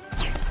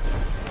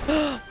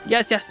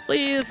 Yes, yes,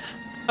 please.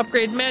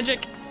 Upgrade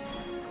magic.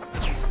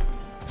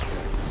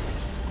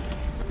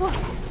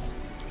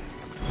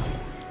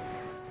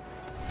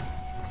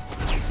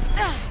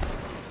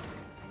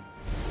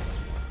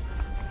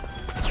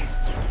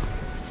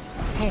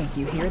 Hey,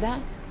 you hear that?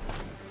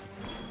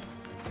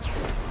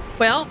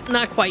 Well,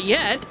 not quite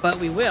yet, but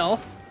we will.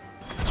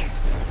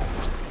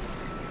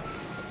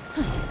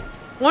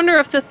 Wonder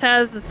if this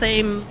has the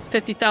same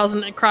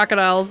 50,000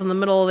 crocodiles in the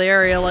middle of the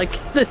area like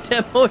the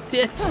demo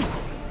did.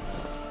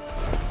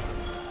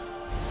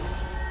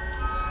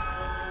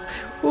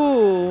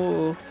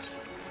 Ooh.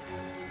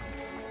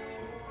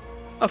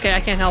 Okay, I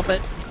can't help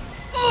it.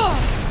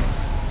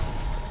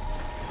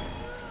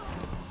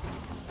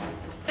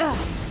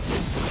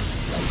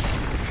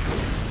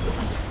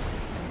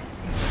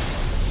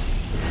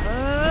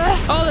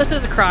 Oh, this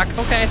is a croc.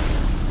 Okay.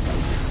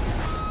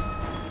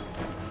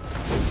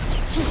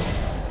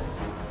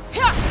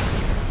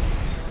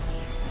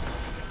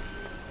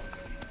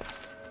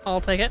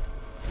 I'll take it.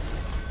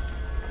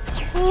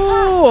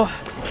 Ooh!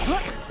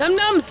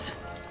 Num-nums!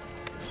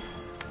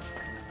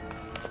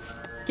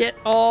 Get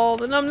all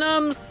the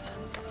num-nums!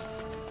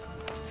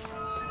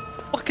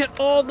 Look at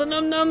all the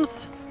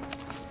num-nums!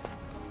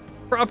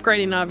 For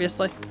upgrading,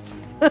 obviously.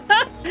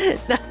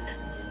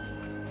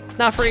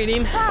 Not for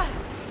eating.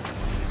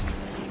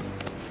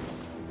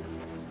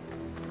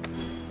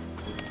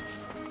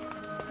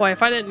 Boy,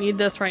 if I didn't need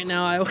this right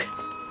now, I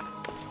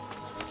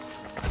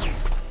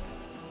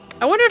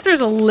wonder if there's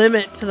a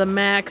limit to the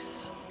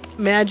max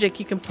magic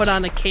you can put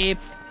on a cape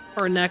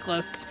or a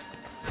necklace.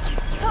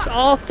 It's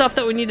all stuff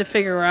that we need to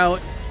figure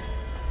out.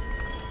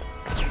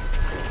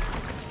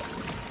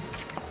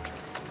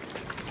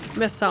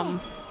 Missed something.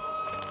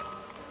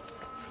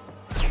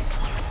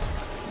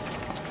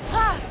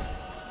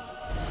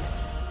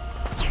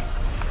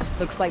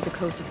 Looks like the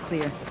coast is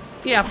clear.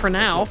 Yeah, for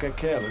now. Let's not get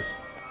careless.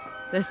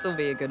 This will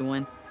be a good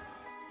one.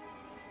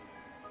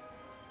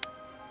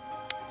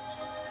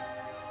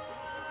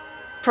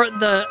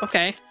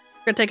 Okay.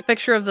 We're gonna take a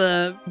picture of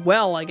the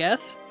well, I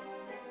guess.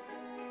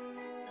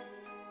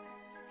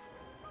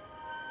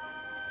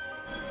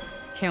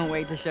 Can't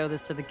wait to show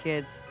this to the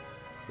kids.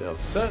 They'll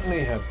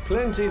certainly have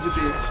plenty to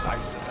be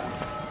excited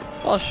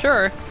about. Well,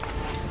 sure.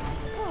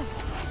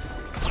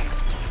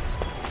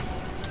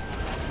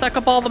 Suck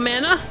up all the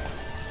mana.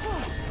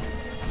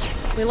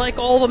 We like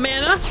all the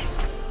mana.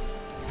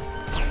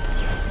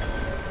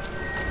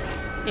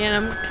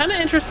 And I'm kind of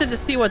interested to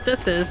see what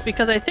this is,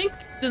 because I think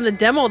in the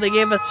demo they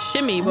gave us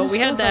shimmy, but we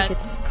had that like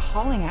it's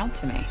calling out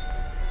to me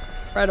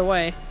right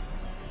away.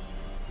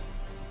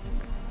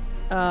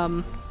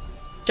 Jump.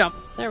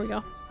 There we go.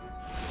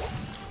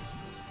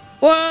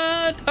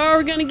 What are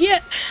we gonna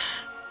get?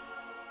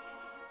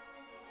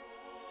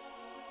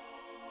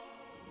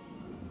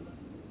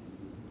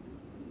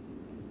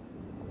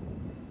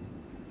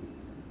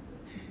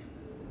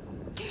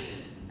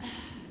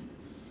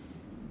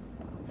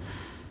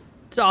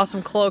 It's an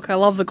awesome cloak. I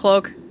love the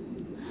cloak.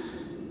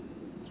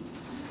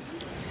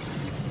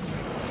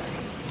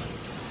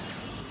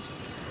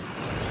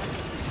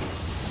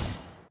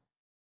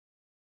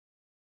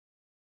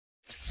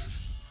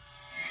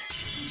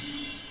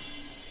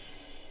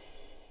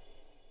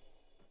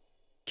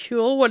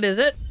 Cool. What is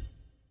it?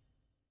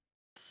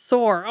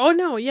 Soar. Oh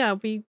no, yeah,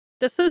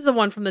 this is the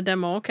one from the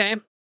demo. Okay.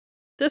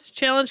 This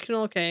challenge can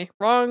okay.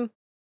 Wrong.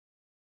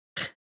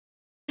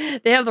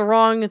 They have the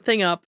wrong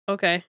thing up.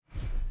 Okay.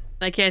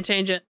 I can't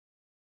change it.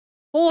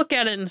 We'll look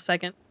at it in a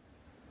second.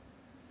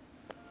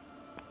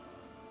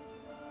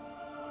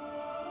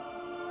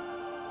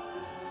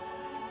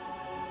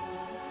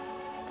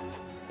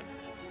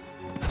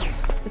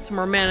 Get some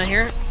more mana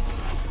here.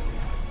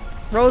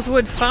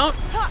 Rosewood Fount.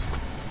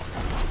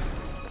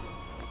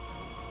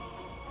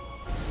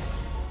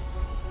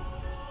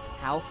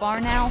 How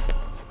far now?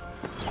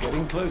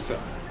 Getting closer.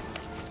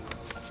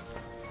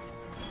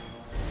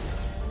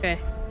 Okay.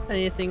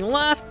 Anything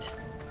left?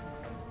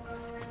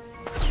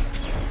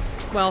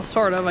 Well,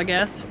 sort of, I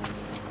guess.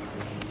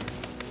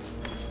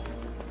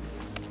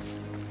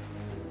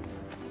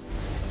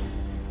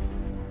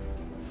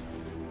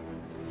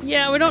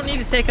 Yeah, we don't need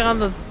to take on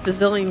the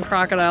bazillion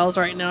crocodiles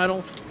right now, I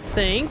don't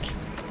think.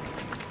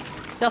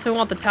 Definitely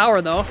want the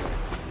tower, though.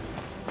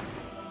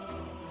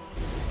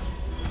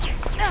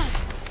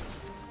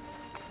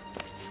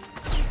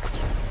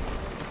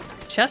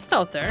 chest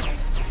out there.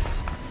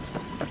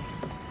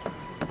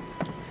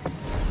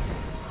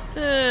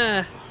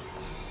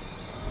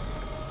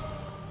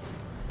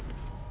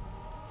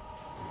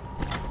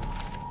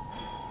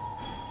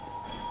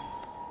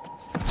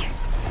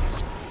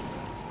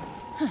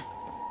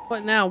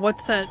 What now?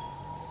 What's that?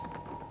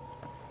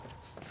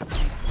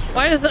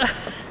 Why is that?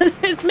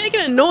 It's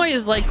making a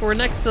noise like we're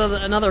next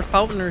to another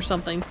fountain or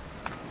something.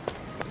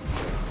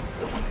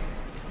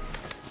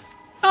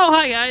 Oh,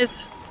 hi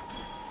guys.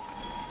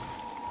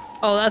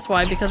 Oh, that's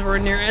why, because we're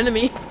near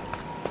enemy.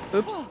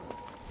 Oops.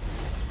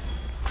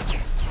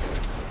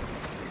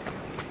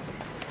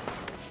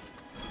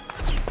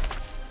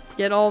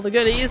 Get all the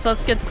goodies.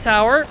 Let's get the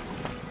tower.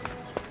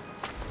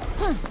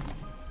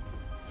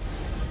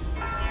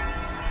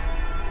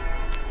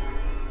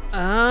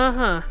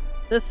 Uh-huh.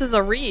 This is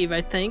a Reeve,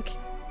 I think.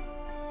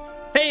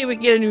 Hey, we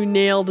can get a new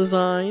nail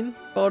design.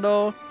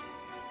 Photo.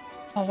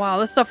 Oh, wow.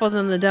 This stuff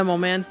wasn't in the demo,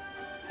 man.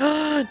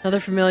 Another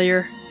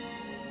familiar.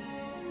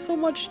 So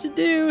much to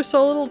do.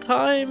 So little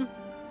time.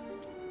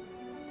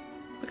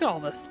 Look at all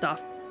this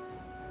stuff.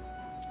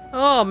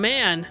 Oh,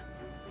 man.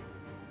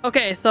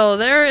 Okay, so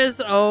there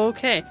is...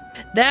 Okay.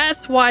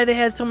 That's why they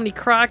had so many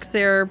crocs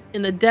there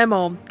in the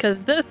demo.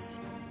 Because this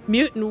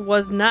mutant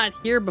was not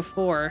here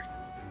before.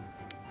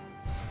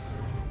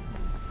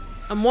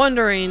 I'm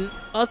wondering,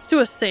 let's do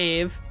a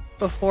save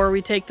before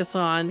we take this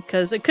on,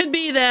 because it could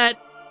be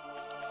that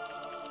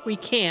we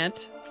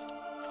can't.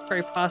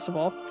 Very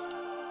possible.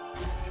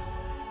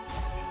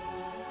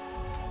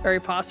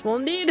 Very possible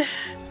indeed.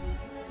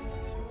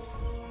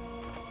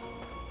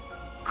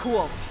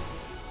 Cool.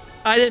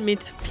 I didn't mean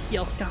to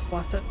peel. God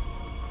bless it.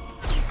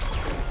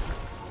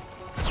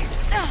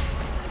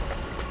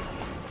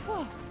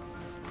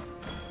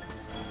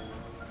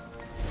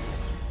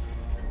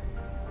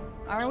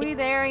 Are we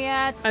there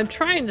yet? I'm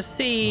trying to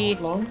see.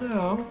 Not long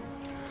now.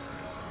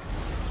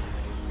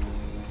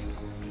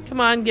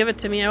 Come on, give it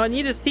to me. I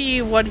need to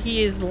see what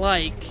he is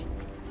like.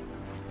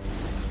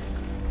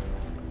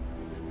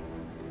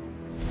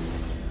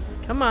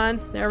 Come on.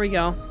 There we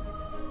go.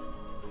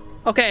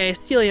 Okay,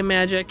 Celia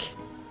magic.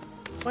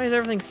 Why is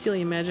everything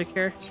Celia magic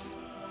here?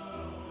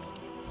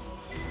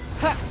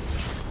 Huh.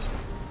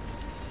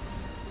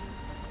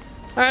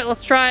 Alright,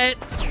 let's try it.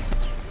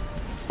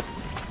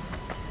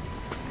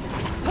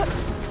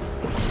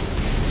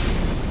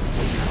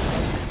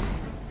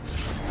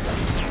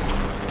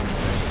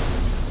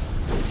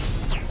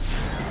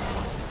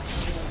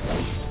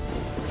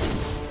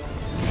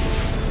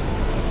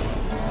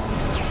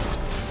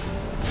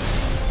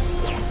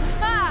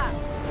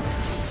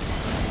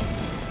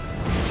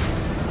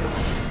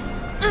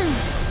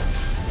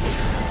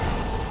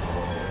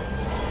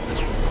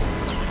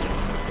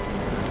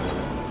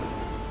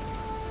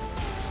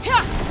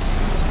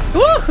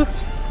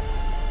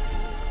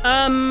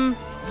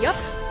 Yep.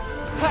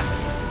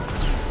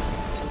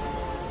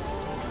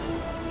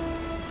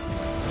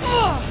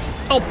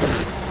 Oh,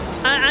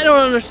 I don't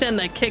understand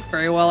that kick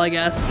very well, I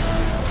guess.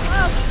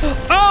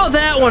 Oh,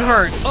 that one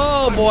hurt.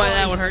 Oh boy,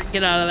 that one hurt.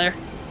 Get out of there.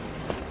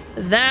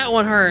 That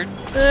one hurt.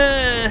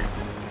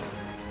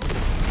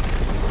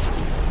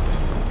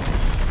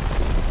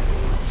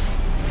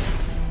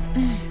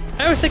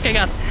 I always think I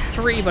got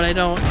 3, but I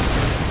don't.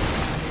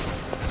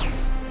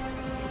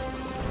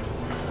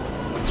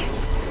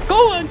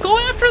 Go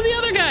after the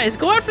other guys.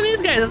 Go after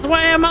these guys. That's what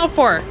I'm out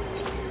for.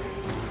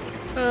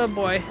 Oh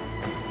boy.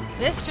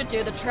 This should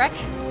do the trick.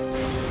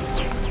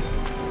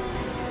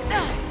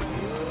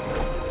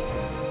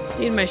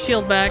 Need my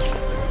shield back.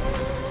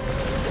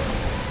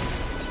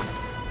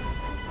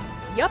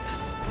 Yup.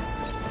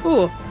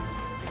 Ooh.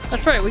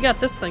 That's right. We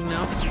got this thing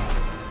now.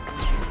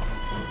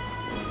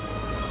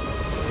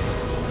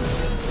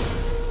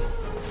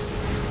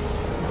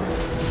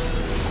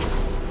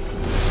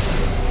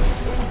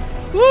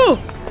 Woo!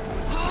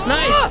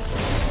 Nice!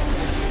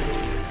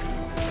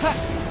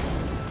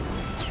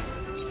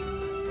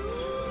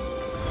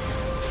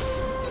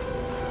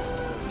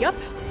 Yup.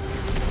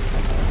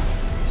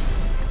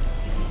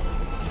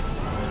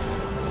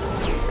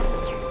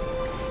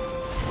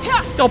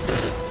 Oh,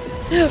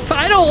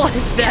 I don't like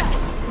that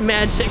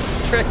magic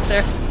trick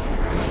there.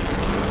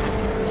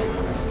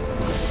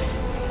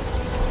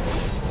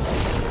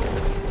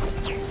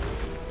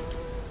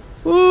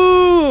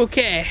 Ooh,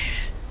 okay.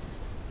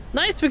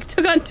 Nice, we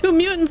took on 2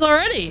 mutants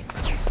already.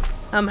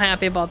 I'm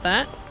happy about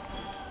that.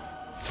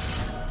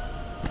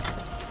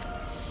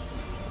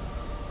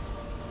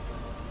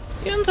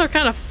 Mutants are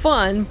kind of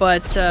fun,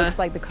 but looks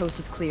like the coast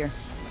is clear.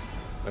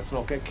 Let's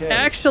not get careless.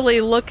 actually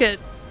look at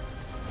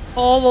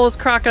all those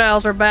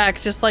crocodiles are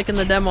back, just like in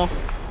the demo.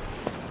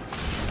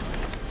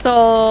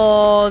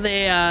 So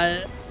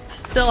they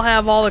still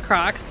have all the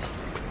crocs.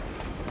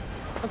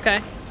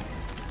 Okay.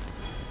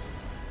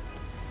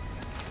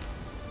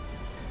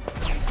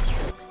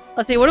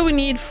 Let's see, what do we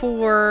need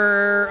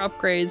for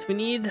upgrades? We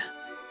need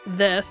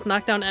this,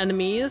 knock down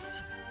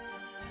enemies.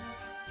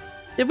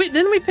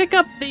 Didn't we pick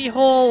up the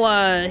whole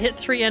hit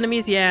 3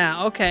 enemies?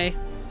 Yeah, okay.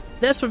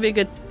 This would be a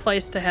good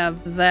place to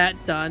have that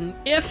done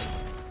if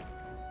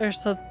They're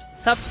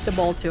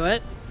susceptible to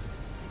it.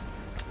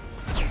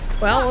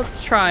 Well,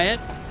 let's try it.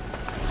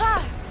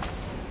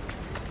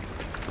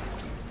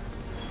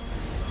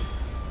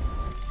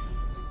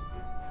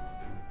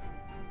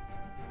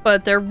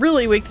 But they're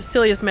really weak to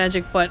Celia's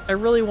magic, but I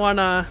really want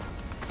to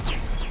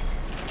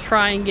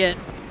try and get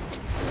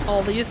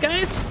all these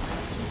guys.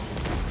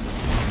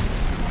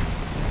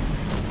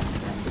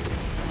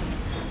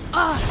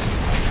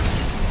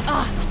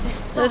 This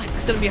sucks. This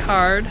is going to be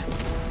hard.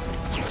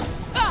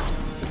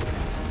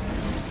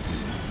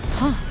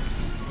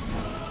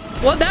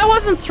 What? That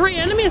wasn't 3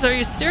 enemies? Are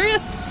you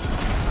serious?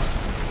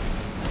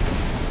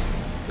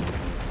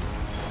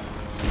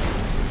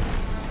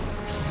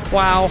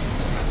 Wow.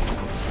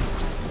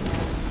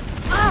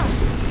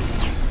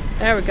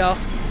 There we go.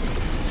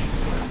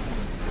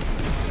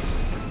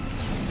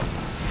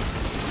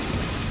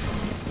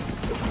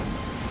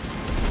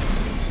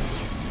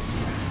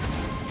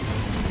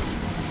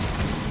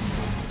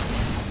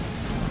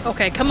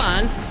 Okay, come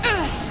on.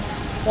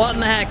 What in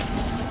the heck?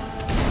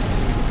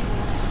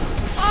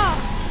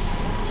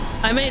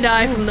 I may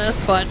die from this,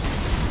 but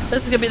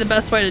this is gonna be the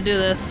best way to do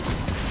this.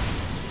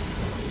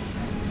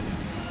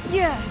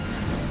 Yeah.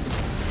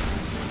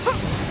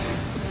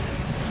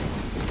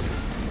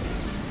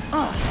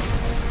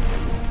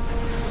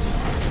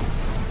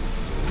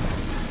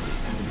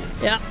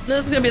 Yeah,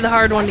 this is gonna be the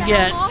hard one to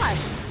get.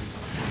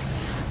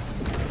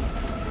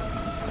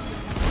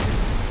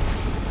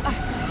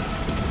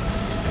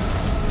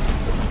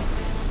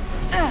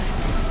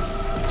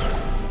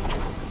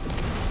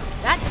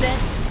 That's it.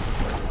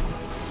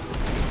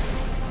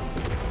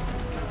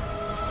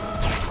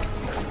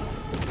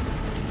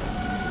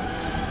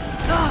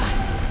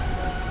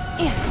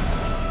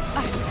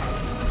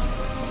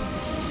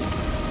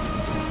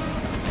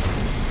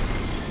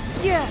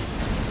 Yeah.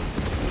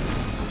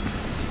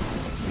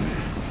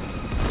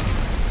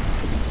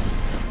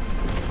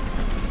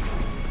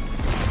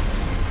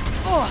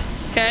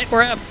 Okay,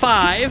 we're at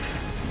 5.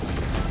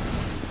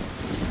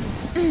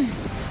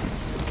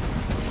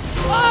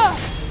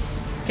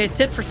 Okay,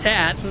 tit for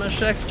tat. I'm not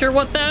sure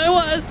what that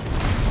was,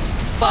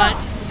 but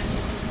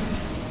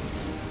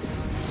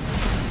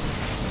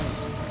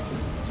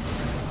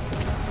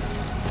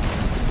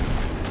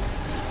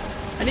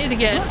I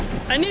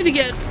need to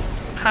get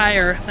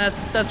higher.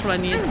 That's what I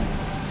need.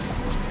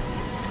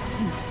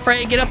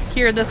 Frey, get up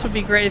here. This would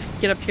be great if you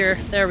could get up here.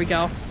 There we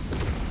go.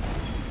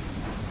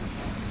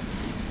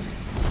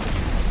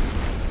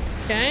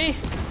 Okay,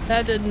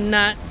 that did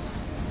not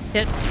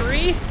hit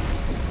 3.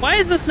 Why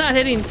is this not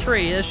hitting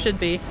 3? This should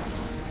be.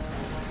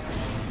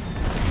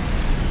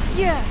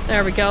 Yeah.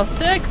 There we go.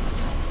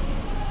 6.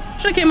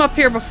 Should have came up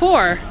here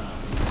before.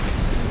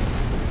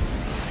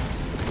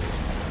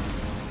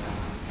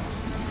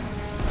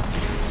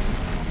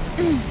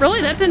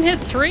 Really? That didn't hit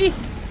 3?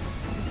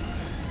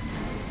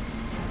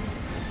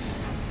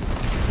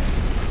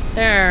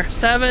 There.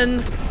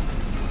 7.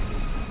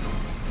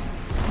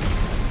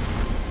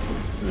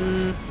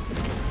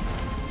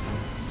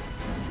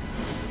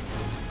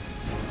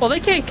 Well, they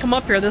can't come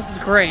up here. This is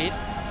great.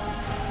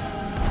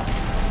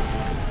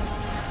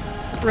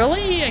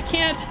 Really? I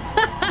can't.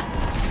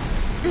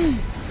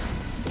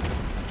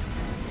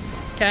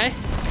 Okay.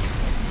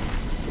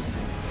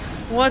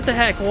 What the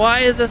heck? Why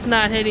is this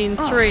not hitting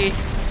 3?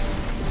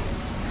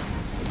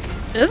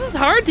 This is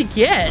hard to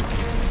get.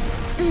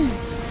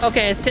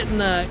 Okay, it's hitting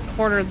the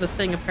corner of the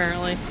thing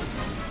apparently.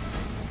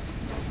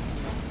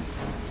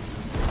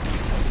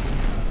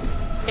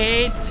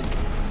 8.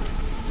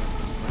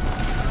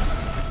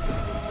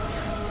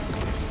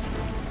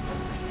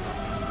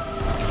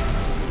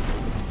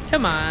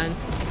 Come on.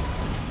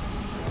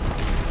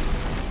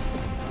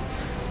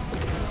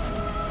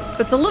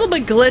 It's a little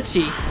bit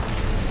glitchy.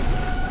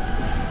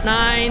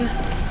 9.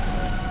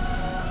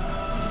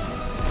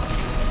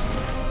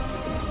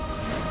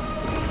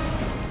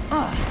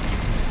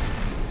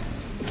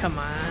 Come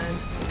on.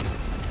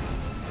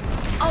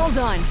 All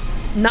done.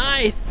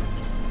 Nice.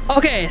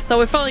 Okay, so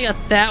we finally got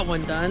that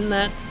one done.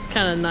 That's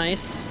kind of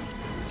nice.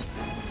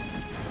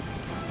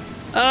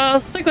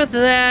 Let's stick with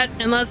that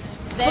and let's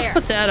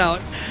put that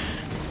out.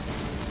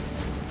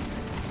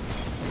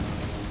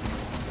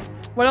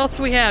 What else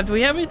do we have? Do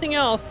we have anything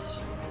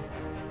else?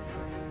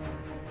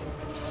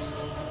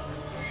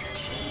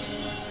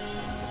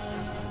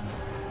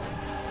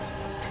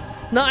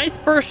 Nice.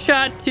 Burst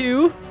shot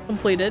 2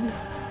 completed.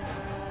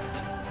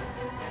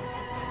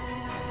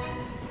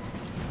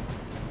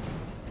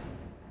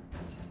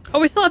 Oh,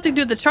 we still have to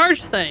do the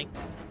charge thing.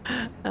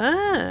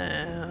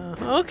 Ah,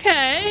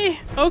 okay.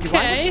 Okay. Do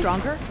I look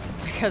stronger?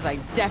 Because I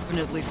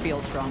definitely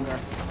feel stronger.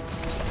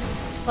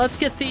 Let's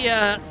get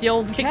the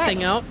old kick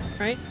thing out,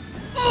 right?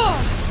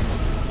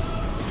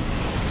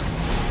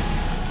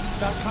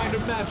 That kind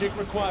of magic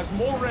requires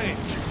more range.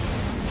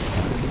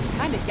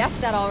 Kinda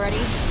guessed that already.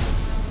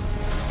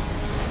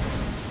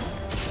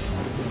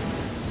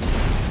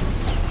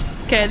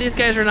 Okay, these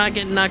guys are not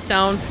getting knocked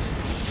down,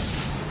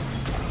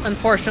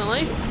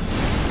 unfortunately.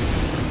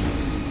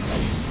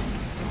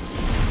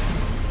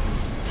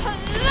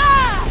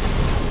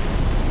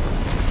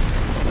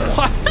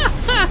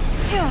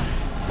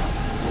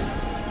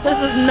 This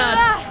is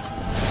nuts.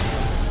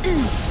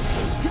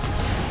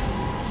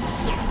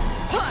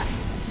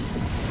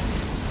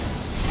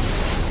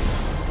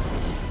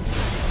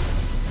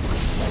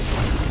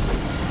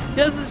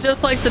 This is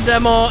just like the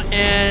demo,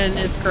 and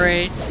it's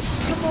great.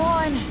 Come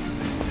on.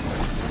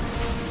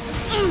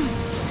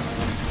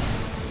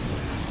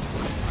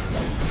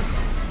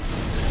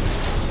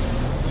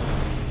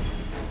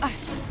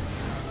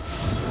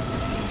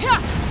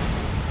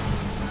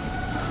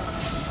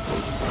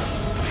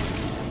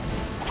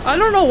 I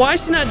don't know why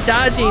she's not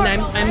dodging.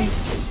 I'm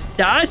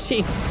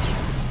dodging,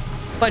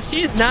 but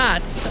she's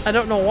not. I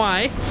don't know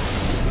why.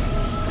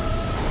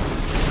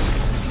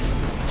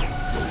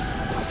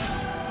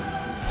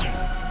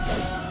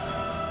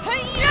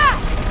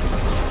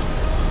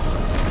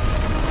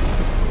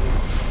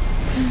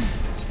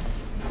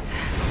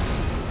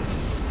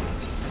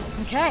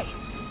 Okay.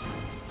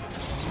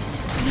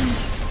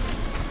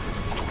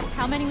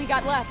 How many we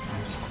got left?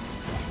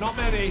 Not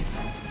many.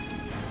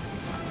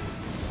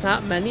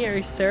 Not many? Are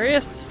you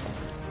serious?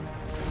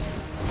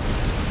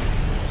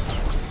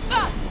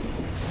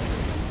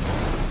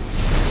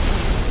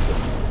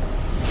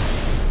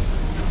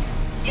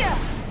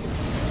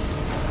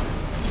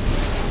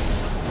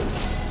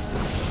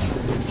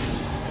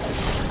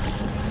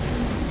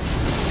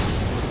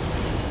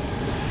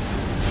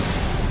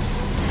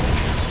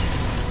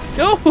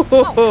 Oh,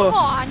 come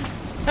on.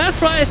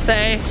 That's what I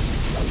say.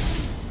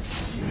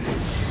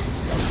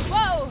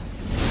 Whoa.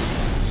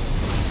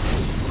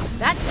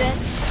 That's it.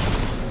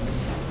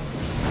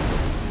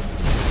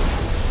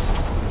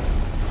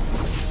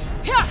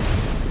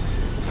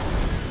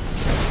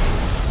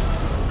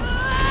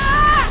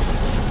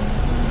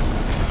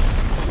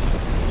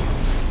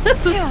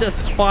 This is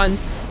just fun.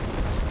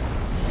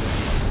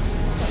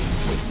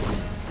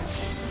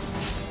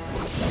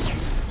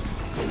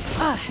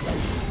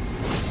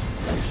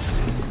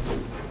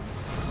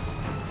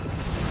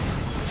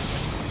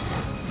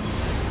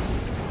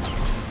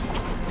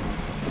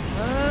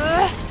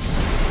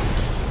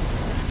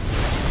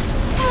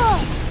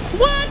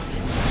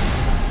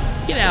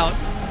 What? Get out.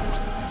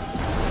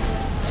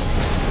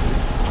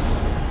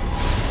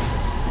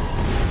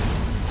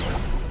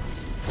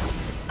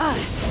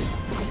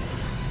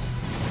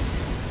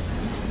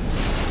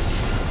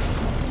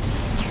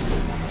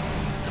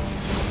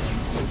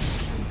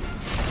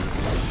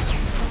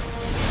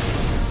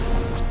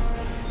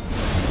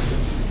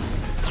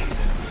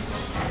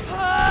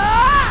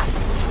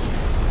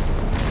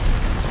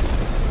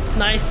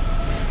 Nice.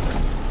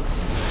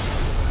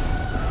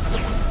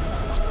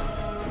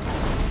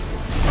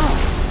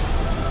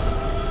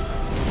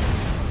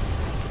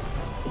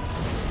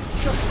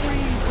 Just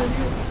breathe, will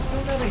you?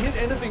 You'll never hit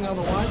anything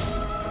otherwise.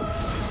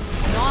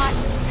 Not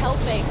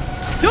helping.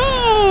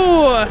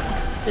 No!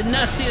 Did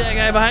not see that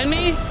guy behind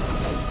me.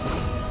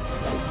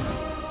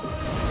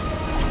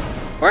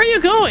 Where are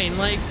you going?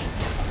 Like,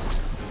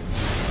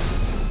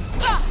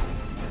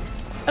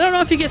 I don't know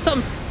if you get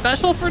something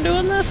special for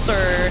doing this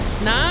or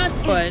not,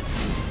 but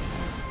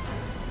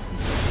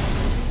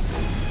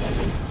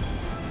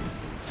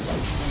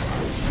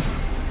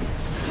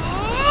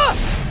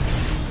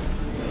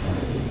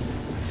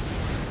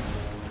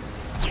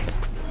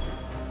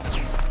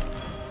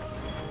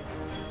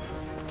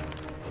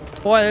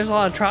boy, there's a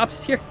lot of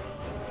traps here.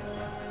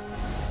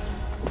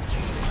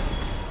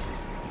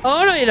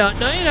 Oh, no you don't.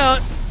 No you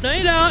don't. No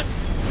you don't.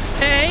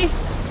 Hey,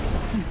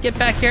 get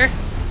back here.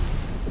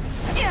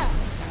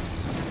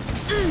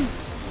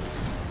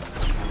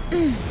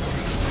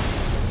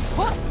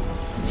 What?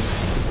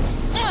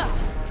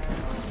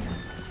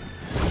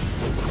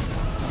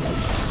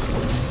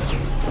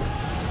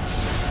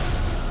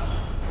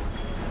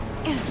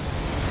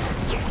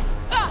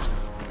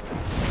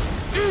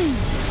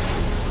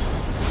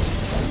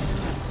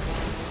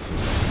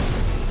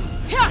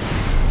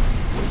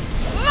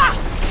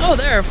 Oh,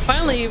 there,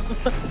 finally,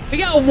 we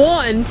got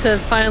one to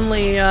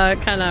finally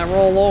kind of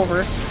roll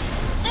over.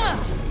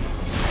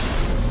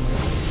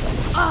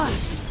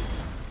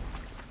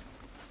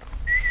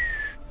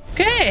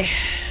 Okay,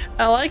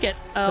 I like it.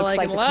 I Looks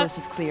like it the a lot. coast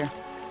is clear.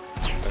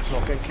 Let's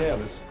not get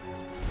careless.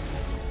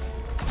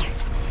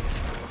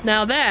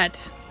 Now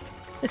that,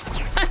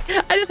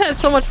 I just had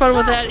so much fun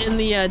with that in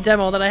the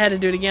demo that I had to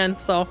do it again,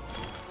 so.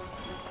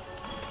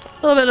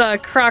 A little bit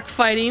of croc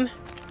fighting.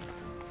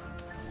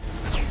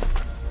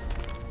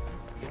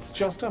 It's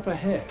just up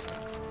ahead.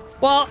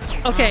 Well,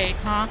 okay,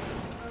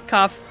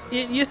 Cuff,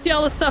 you see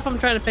all the stuff I'm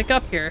trying to pick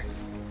up here.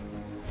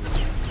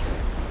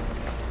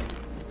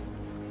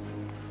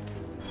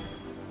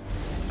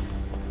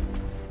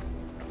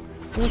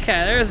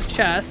 Okay, there's a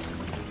chest.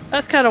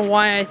 That's kind of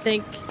why I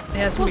think it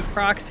has to be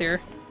crocs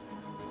here.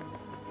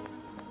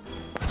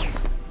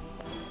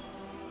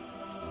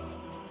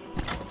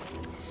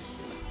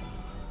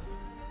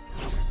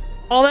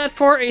 All that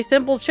for a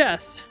simple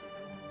chest.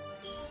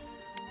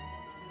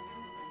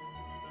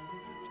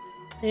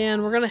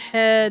 And we're gonna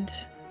head...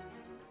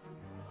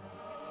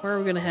 Where are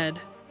we gonna head?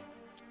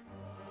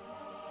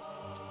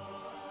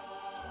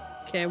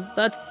 Okay,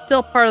 that's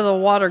still part of the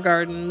water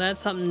garden.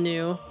 That's something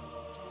new.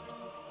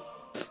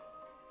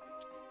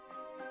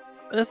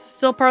 This is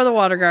still part of the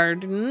water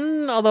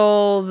garden,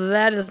 although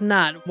that is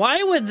not.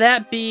 Why would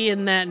that be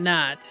and that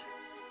not?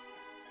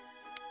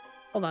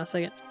 Hold on a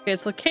second. Okay,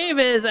 so the cave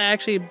is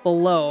actually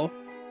below.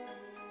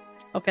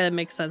 Okay, that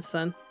makes sense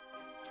then.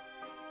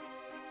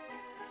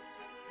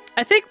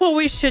 I think what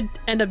we should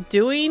end up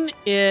doing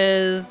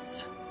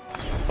is...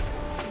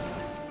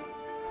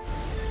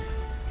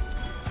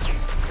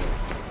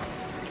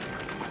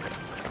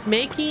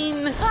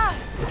 making a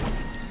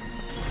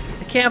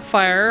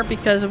campfire,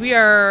 because we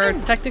are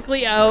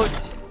technically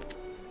out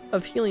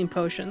of healing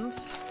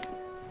potions.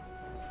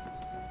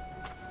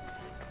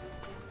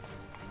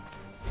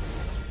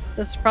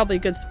 This is probably a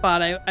good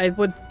spot, I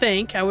would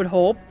think, I would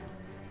hope.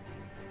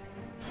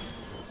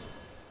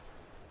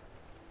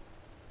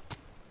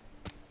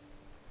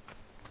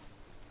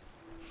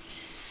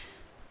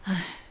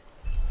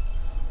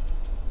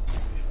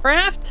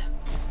 Craft.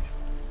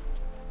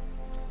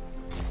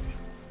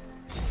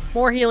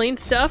 More healing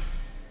stuff.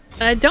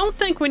 And I don't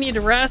think we need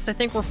to rest. I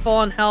think we're full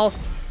on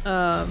health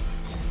up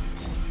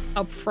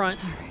front.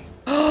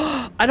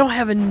 I don't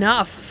have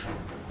enough.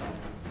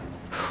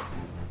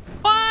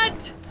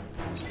 What?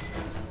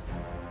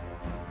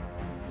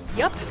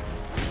 Yep.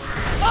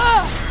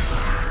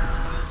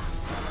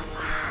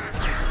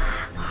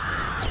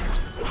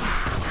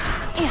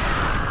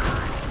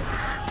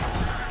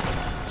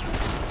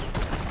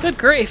 Good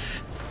grief.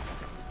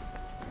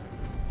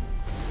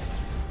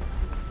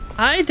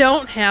 I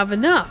don't have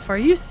enough. Are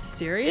you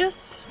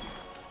serious?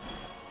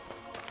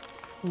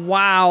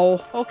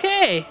 Wow.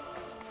 Okay.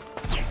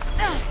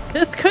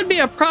 This could be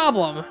a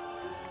problem.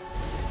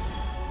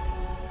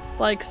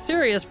 Like,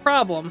 serious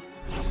problem.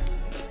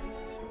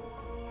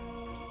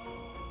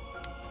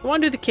 I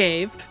want to do the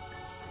cave.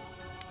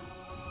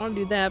 I want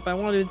to do that, but I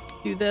want to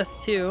do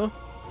this too.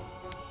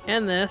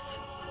 And this.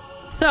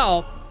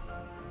 So,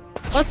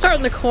 let's start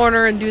in the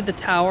corner and do the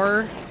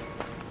tower.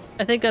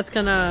 I think that's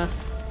gonna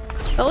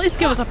at least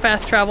give us a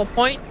fast travel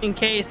point in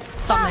case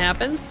something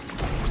happens.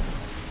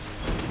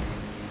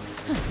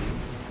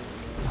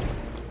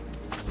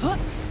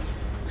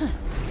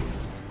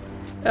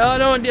 Oh, I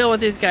don't want to deal with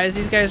these guys.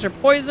 These guys are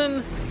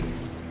poison.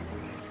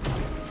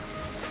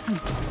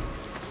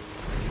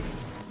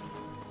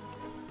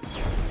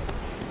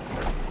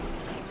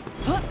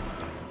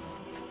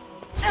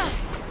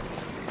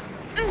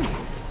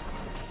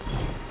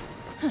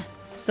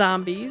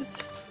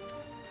 Zombies.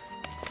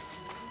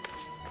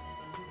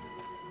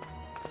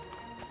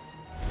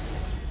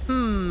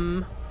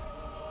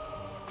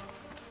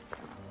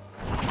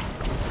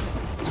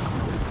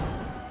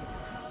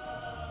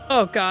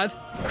 Oh god.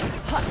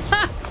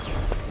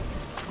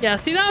 Yeah,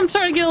 see, now I'm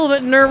starting to get a little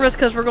bit nervous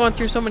because we're going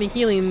through so many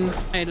healing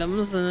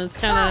items and it's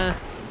kind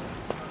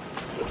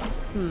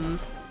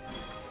of...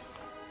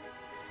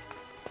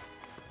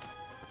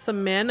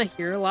 Some mana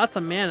here. Lots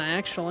of mana,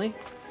 actually.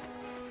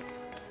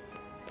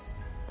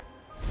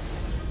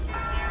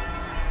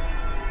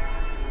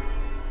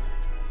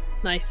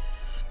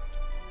 Nice.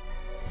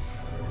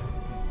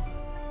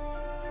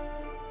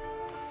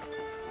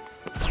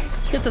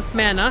 Let's get this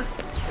mana.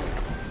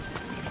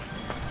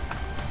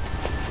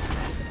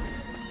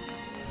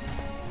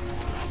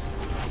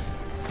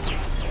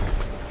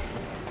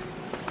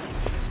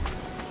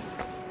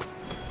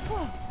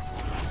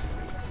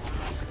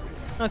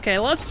 Okay,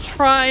 let's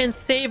try and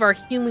save our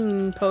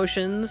healing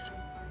potions.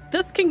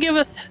 This can give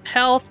us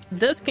health.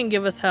 This can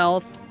give us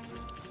health.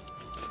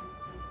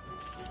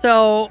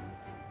 So,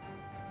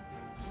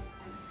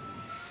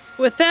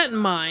 with that in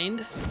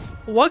mind,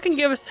 what can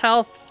give us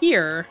health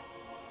here?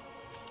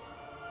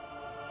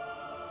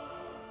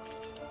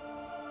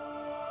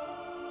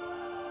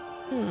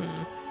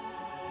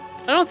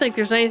 I don't think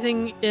there's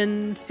anything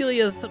in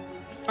Celia's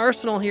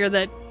arsenal here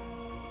that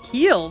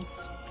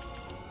heals.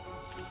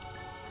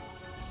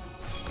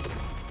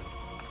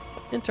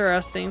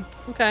 Interesting.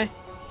 Okay.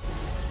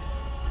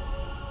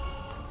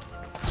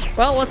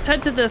 Well, let's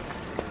head to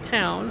this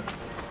town.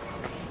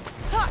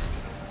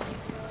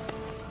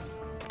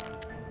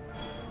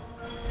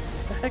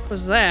 The heck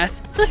was that?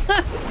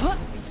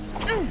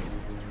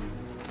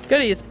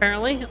 Goodies,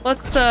 apparently.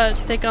 Let's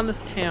take on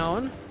this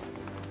town.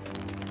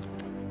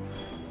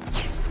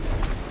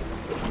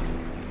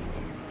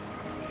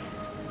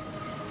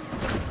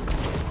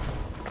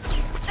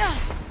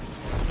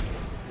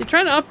 You're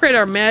trying to upgrade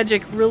our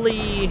magic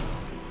really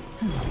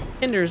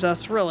hinders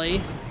us, really.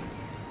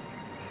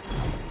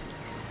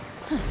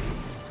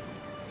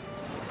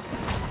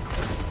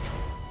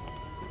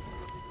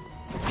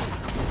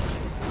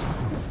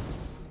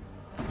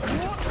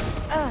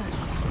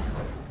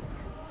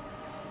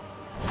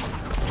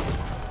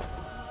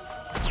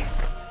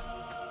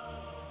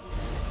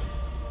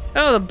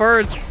 Oh, the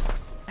birds.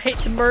 I hate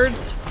the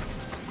birds.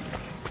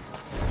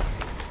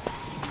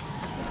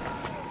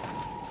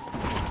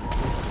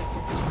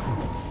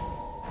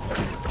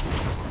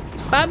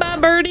 Bye-bye,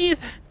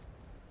 birdies.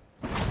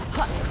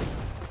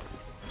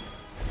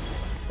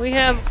 We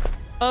have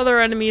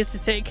other enemies to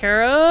take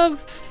care of.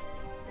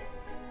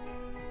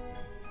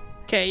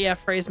 Okay, yeah,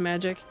 Frey's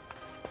magic.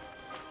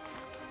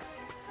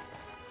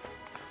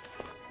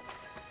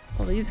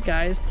 Well, these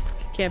guys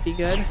can't be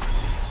good.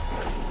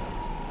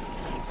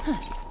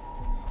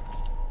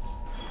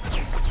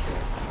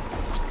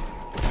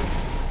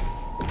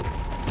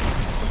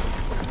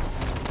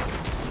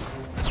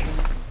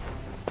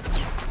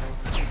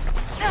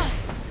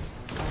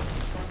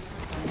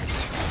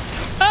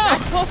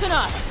 That's close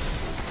enough.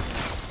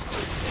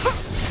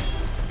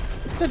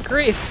 Good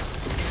grief.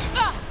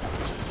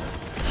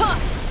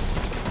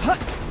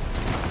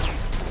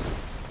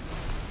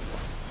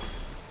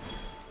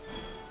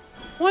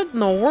 What in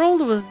the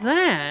world was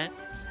that?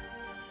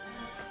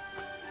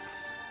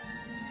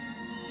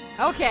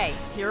 Okay,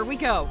 here we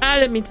go. I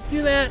didn't mean to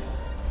do that.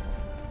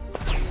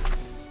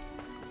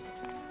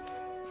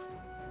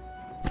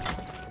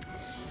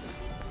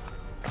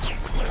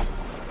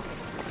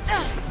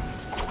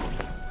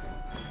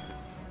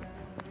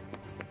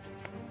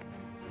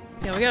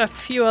 Yeah, we got a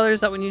few others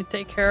that we need to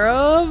take care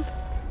of.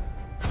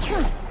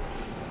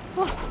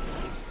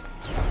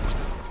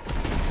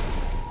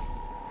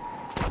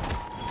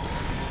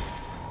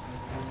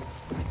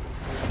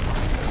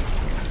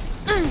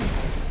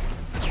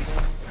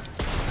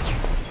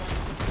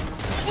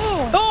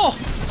 Oh,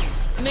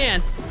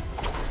 man.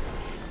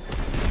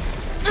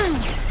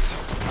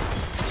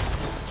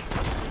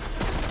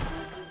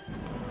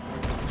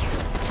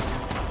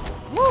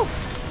 Woo!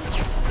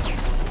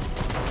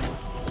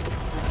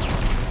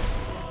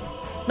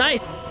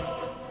 Nice.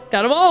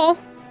 Got them all.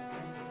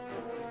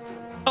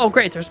 Oh,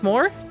 great. There's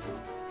more.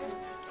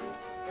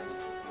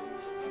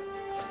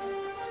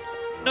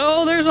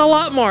 Oh, there's a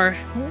lot more.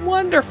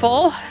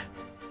 Wonderful.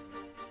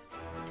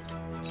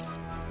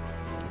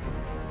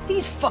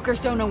 These fuckers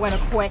don't know when to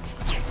quit.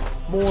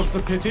 More's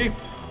the pity.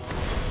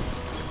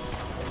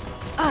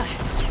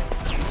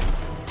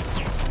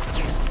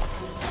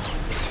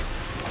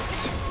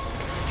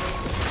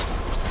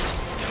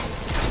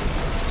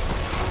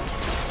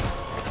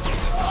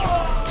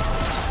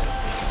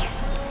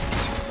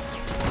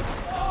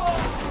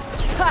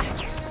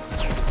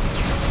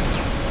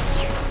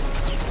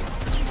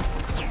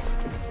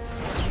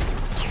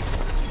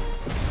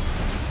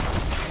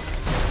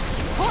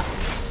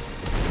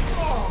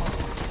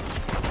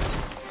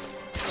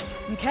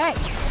 Okay.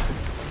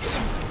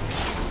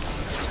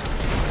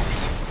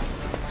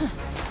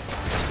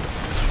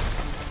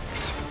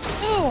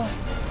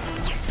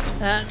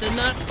 That did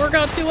not work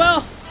out too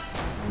well.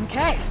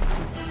 Okay.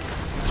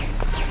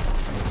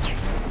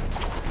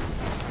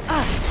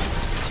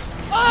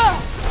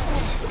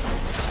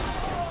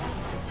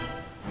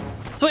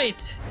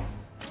 Sweet.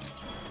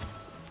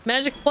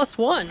 Magic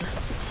 +1.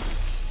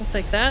 We'll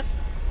take that.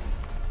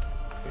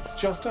 It's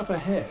just up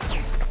ahead.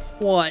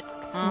 What?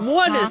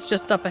 What is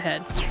just up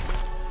ahead?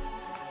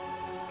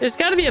 There's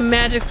got to be a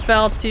magic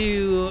spell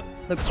to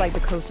Looks like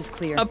the coast is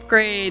clear.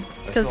 upgrade,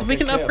 because not we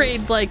get can upgrade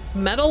careless. like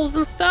metals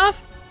and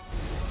stuff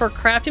for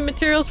crafting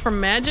materials for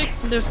magic.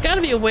 There's got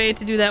to be a way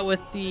to do that with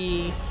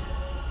the,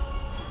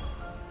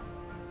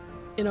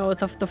 you know, with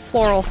the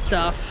floral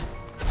stuff.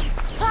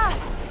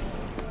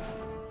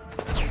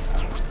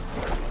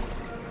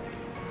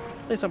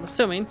 At least I'm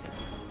assuming.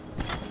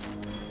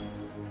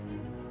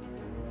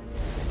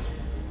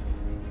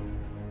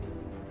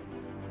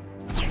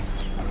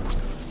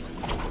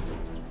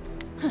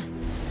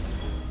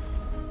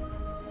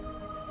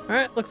 All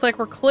right, looks like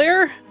we're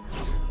clear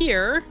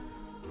here.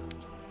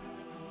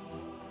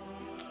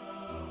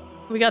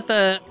 We got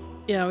the,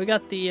 yeah, we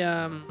got the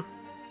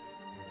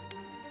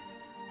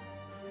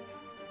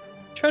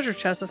treasure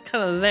chest is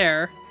kind of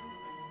there.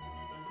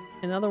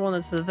 Another one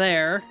that's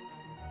there.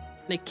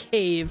 And a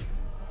cave.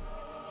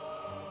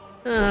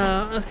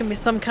 That's gonna be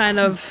some kind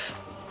of.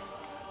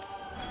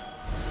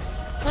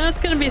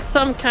 That's gonna be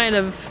some kind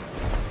of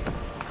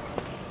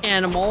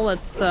animal.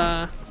 That's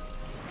gonna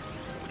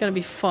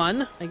be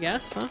fun, I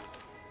guess, huh?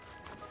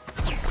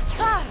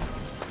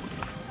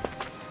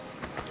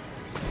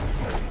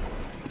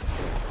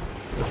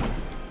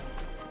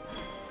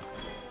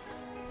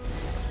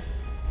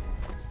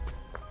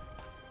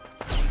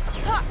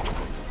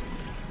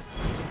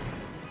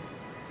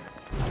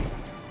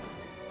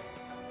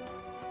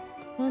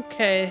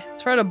 Okay,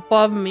 it's right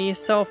above me,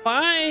 so if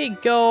I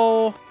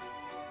go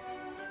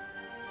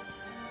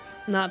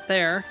not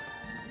there.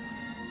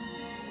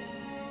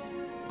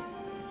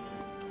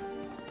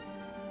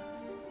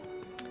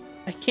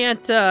 I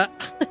can't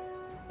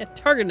can't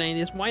target any of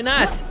these. Why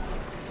not?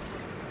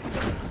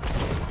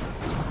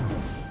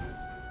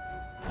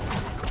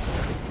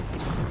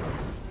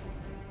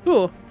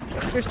 Ooh,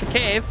 here's the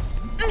cave.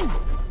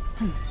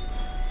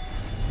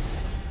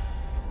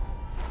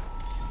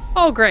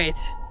 Oh, great.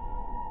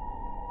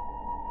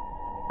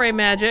 Frey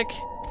magic.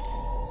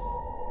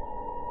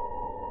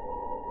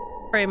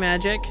 Frey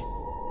magic.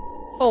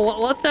 Oh,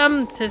 let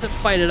them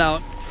fight it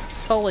out.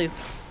 Totally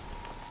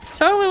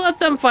let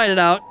them fight it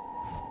out.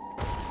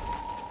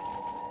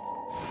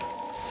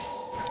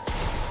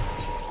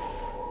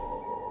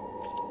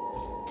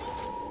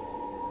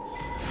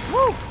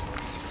 Woo!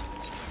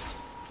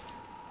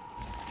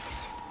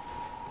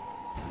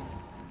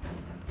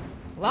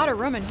 of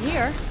room in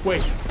here.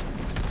 Wait.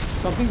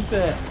 Something's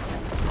there.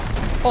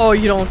 Oh,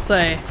 you don't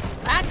say.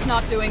 That's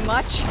not doing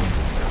much.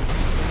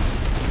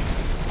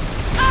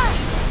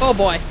 Oh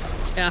boy.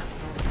 Yeah.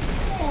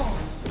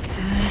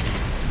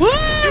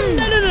 Whoa!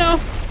 No, no, no, no.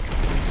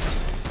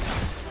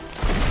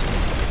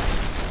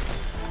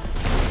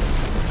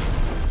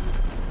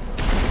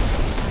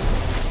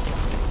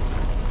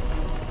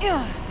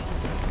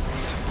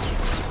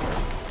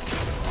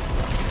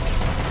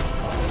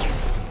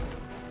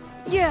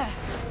 Yeah.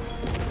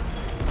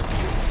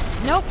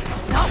 Nope,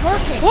 not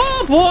working.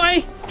 Oh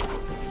boy!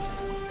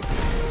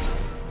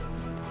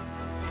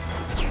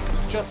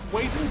 Just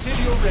wait until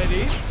you're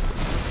ready.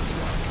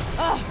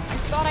 Ugh, I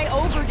thought I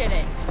overdid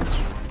it.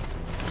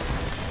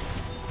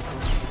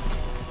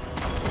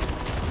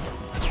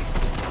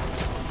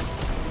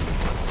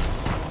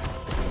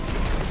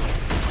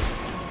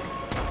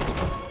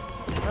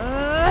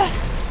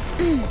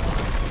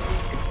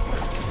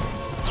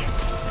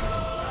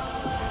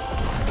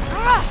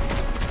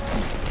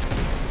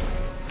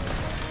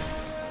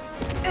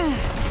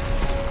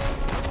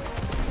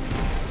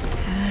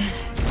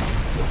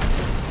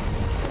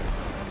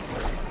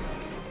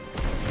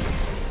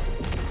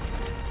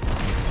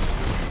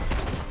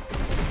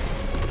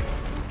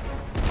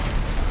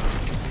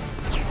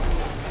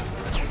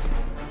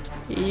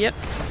 Yep.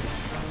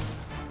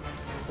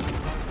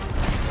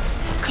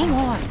 Come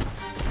on.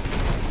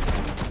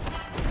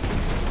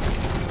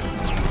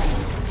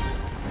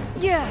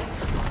 Yeah.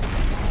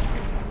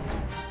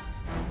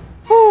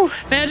 Whew,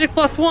 magic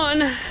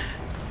 +1.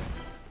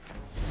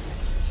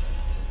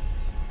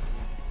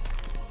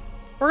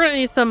 We're gonna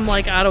need some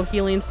like auto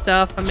healing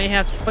stuff. I may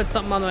have to put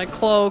something on my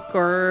cloak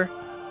or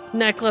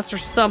necklace or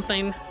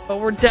something, but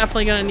we're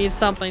definitely gonna need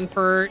something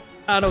for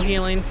auto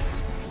healing.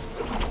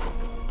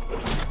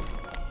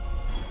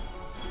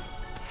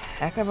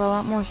 Heck of a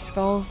lot more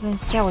skulls than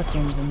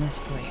skeletons in this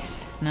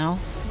place, no?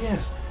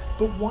 Yes,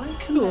 but why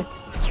connect?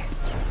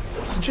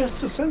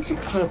 Suggests a sense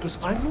of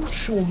purpose I'm not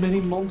sure many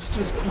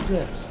monsters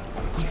possess.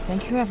 You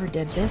think whoever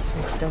did this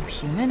was still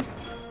human?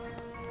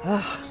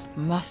 Ugh,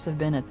 must have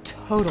been a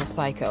total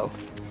psycho.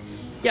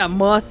 Yeah,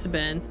 must have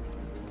been.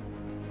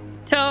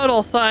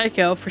 Total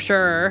psycho for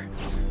sure.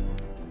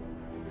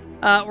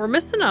 We're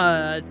missing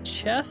a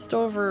chest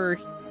over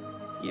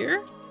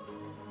here.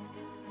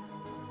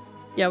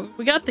 Yeah,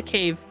 we got the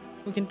cave.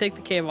 We can take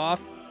the cave off.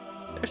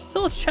 There's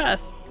still a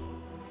chest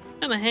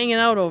kind of hanging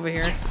out over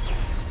here.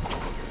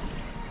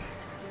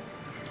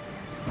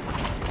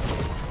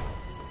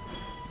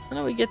 How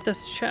do we get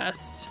this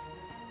chest?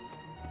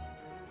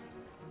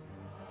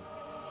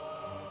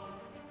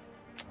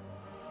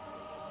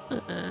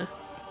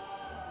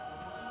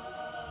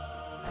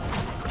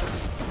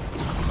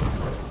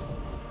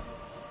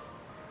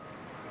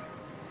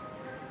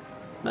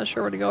 Not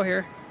sure where to go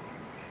here.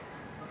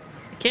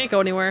 I can't go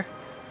anywhere.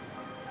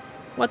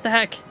 What the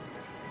heck?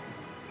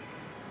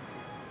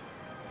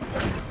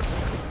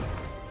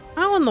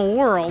 How in the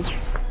world?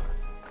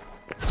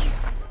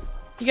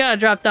 You gotta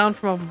drop down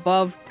from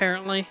above,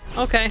 apparently.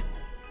 Okay.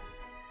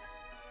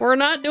 We're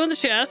not doing the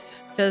chest,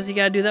 because you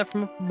gotta do that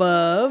from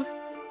above.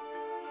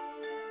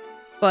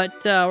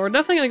 But we're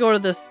definitely gonna go to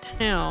this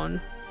town.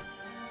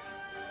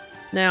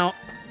 Now,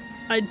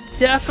 I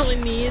definitely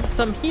need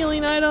some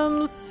healing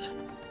items.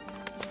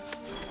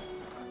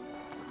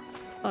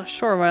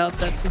 Shore violet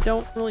that we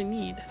don't really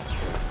need.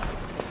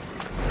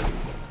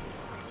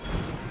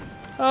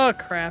 Oh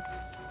crap.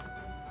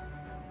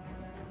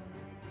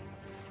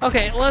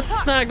 Okay,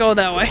 let's not go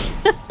that way.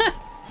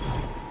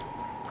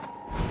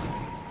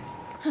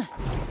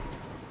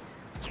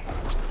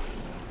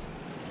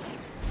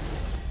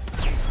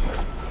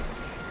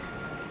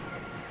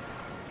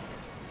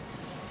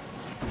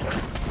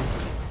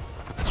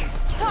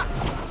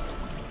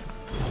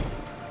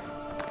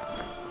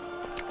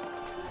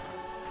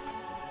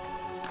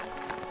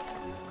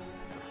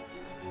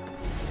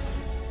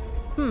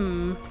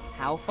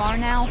 How far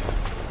now?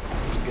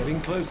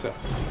 Getting closer.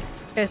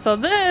 Okay, so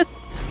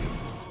this...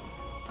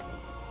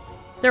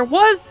 There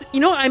was... You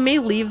know what? I may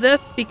leave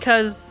this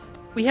because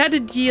we had to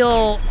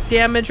deal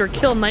damage or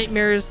kill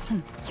nightmares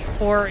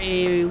for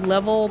a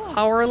level,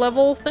 power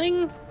level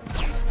thing.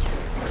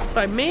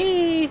 So I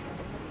may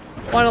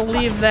want to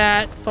leave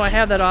that so I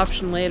have that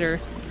option later.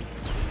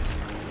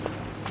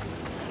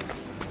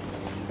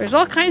 There's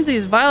all kinds of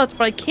these violets,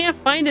 but I can't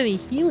find any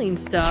healing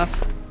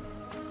stuff.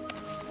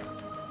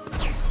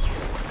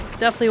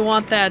 Definitely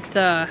want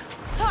that,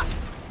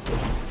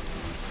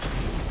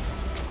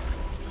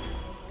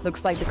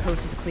 Looks like the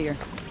coast is clear.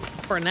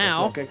 for Let's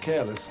now. not get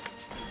careless.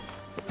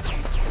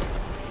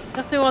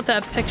 Definitely want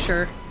that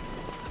picture.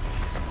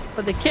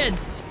 For the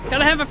kids.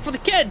 Gotta have it for the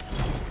kids!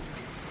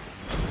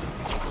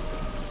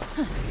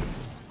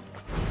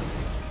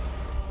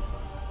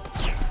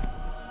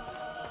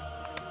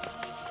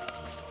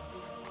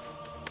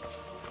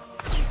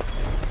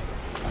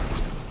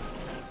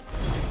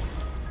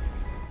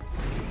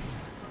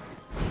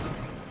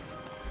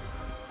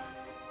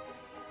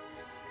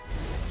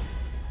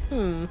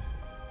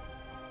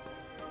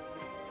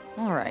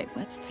 All right,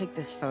 let's take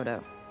this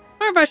photo.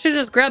 I wonder if I should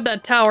just grab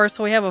that tower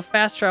so we have a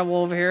fast travel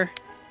over here.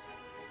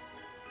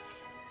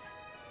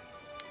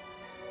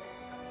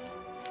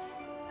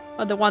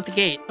 Oh, they want the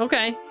gate.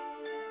 Okay.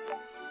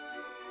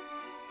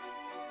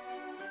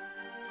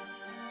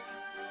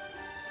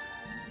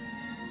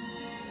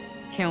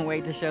 Can't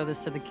wait to show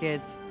this to the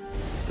kids.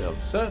 They'll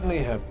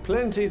certainly have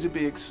plenty to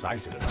be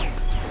excited about.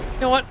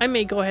 You know what? I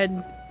may go ahead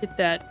and get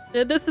that.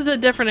 This is a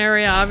different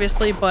area,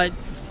 obviously, but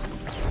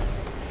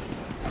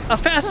a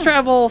fast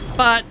travel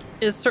spot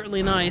is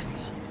certainly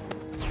nice.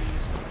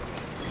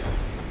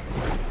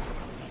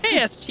 Hey,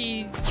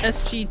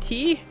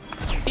 SGTV?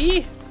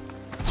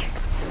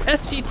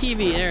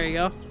 SGTV, there you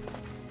go.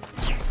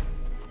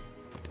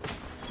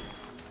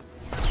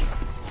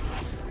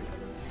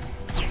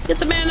 Get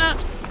the mana!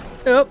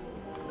 Oh.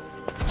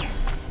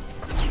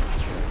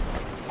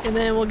 And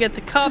then we'll get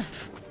the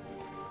cuff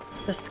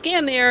to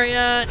scan the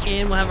area,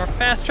 and we'll have our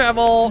fast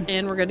travel,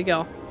 and we're good to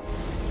go.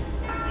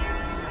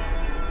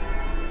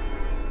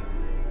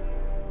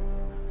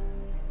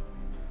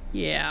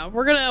 Yeah,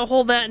 we're gonna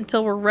hold that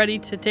until we're ready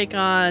to take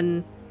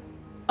on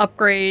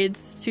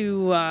upgrades to,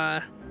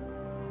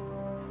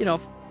 you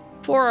know,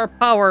 for our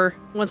power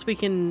once we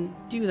can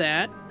do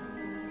that.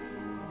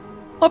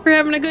 Hope you're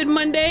having a good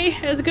Monday,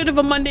 as good of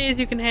a Monday as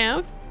you can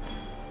have.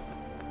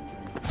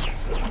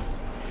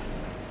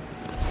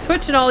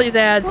 Twitch and all these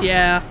ads,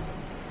 yeah.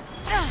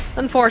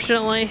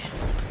 Unfortunately.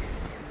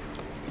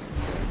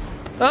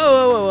 Whoa,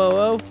 whoa, whoa, whoa,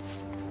 whoa.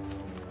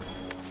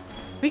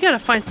 We gotta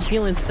find some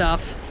healing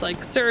stuff. It's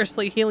like,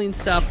 seriously, healing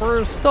stuff.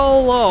 We're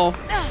so low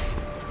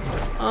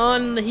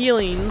on the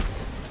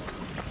healings.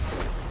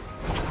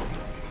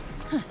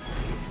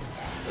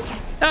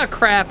 Oh,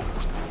 crap.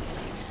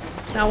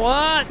 Now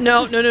what?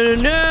 No, no, no,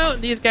 no, no.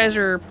 These guys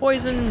are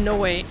poison. No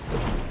way.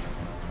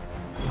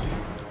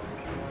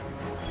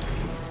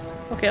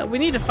 Okay, we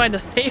need to find a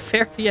safe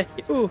area.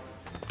 Ooh.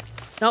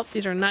 Nope,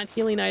 these are not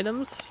healing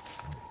items.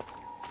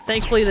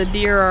 Thankfully, the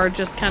deer are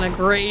just kind of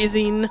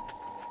grazing.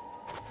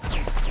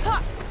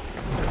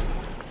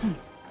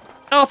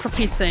 Oh, for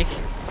Pete's sake.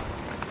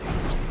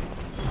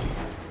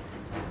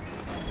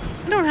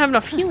 I don't have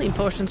enough healing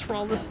potions for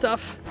all this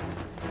stuff.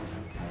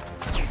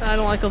 I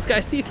don't like those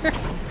guys either.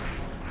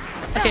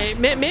 Okay,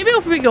 maybe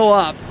if we go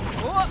up.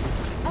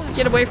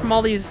 Get away from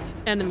all these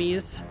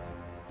enemies.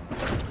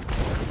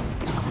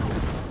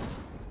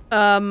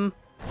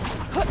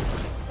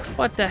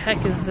 What the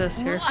heck is this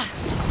here?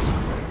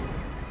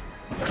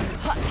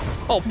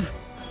 Oh,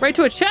 right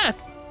to a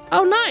chest.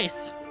 Oh,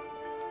 nice.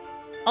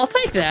 I'll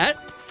take that.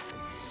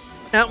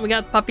 Oh, we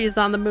got puppies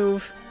on the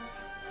move.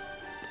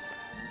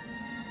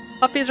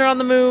 Puppies are on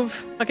the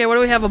move. Okay, what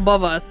do we have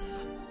above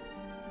us?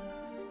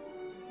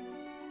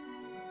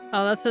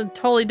 Oh, that's a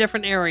totally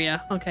different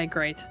area. Okay,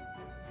 great.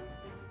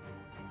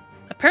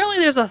 Apparently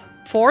there's a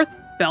fourth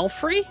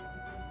belfry?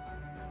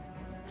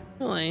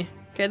 Really?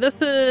 Okay,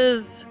 this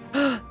is...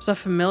 It's a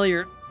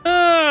familiar...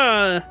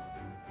 Fountain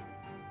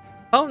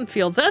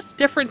fields. That's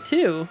different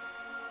too.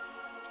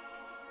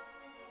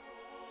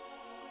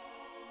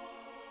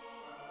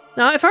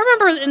 Now, if I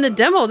remember in the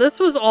demo, this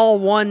was all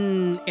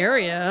one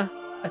area,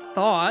 I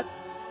thought.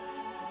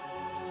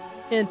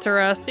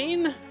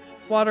 Interesting.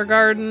 Water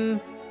garden.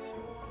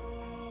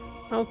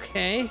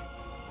 Okay.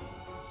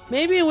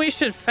 Maybe we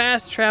should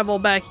fast travel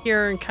back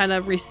here and kind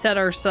of reset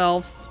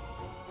ourselves.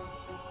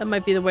 That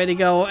might be the way to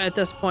go at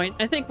this point.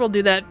 I think we'll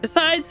do that.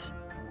 Besides,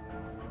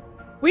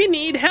 we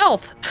need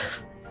health.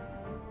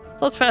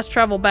 So let's fast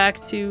travel back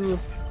to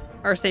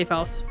our safe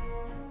house.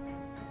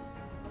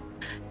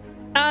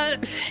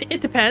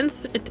 It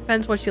depends. It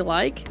depends what you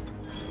like.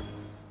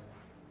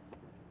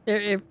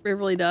 It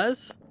really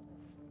does.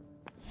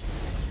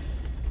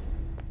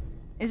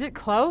 Is it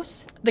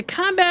close? The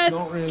combat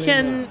Really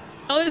can...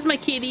 Oh, there's my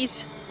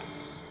kitties.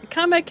 The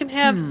combat can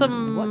have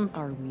some What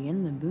are we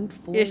in the mood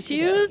for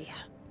issues.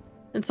 today?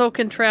 And so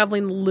can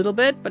traveling a little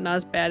bit, but not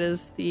as bad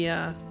as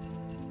the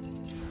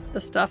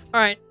stuff. All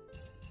right.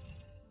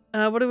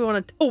 What do we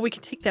want to... Oh, we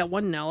can take that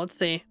one now. Let's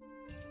see.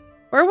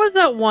 Where was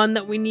that one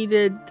that we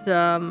needed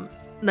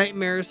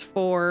nightmares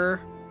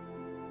for?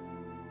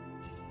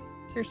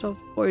 Here's a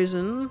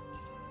poison.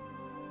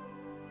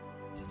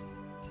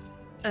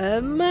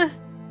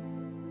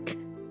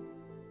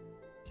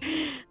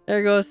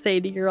 There goes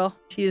Sadie girl.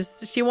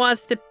 She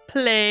wants to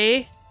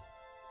play.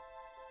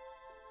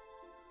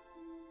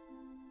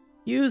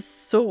 Use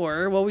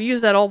Soar. Well, we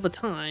use that all the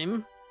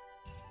time.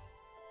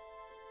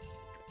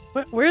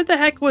 Where the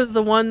heck was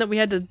the one that we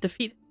had to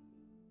defeat?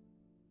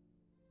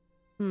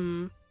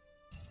 Cure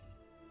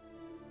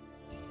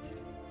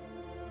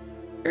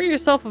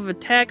yourself of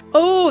attack.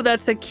 Oh,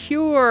 that's a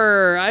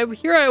cure. I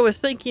was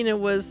thinking it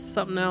was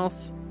something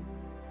else.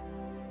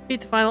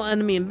 Defeat the final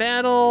enemy in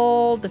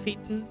battle. Defeat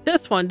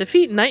this one.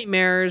 Defeat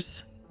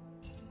nightmares.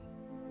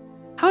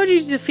 How would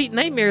you defeat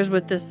nightmares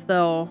with this,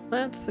 though?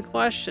 That's the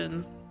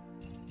question.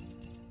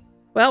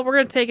 Well, we're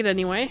gonna take it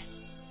anyway.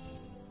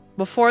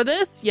 Before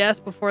this? Yes,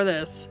 before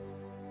this.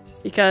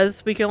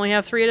 Because we can only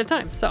have 3 at a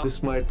time, so.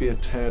 This might be a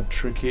tad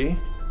tricky.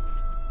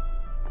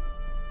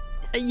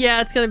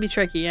 Yeah, it's gonna be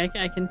tricky.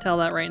 I can tell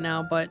that right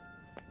now, but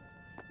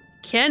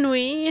Can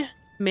we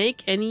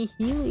make any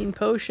healing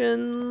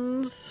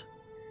potions?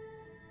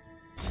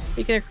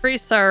 We can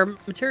increase our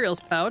materials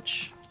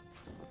pouch.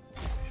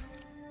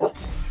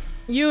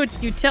 You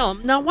tell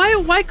him. Now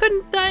why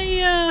couldn't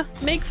I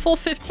make full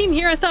 15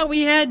 here? I thought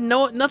we had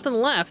nothing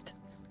left.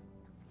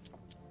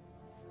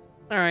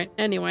 Alright,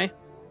 anyway.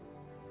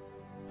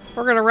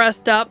 We're gonna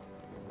rest up.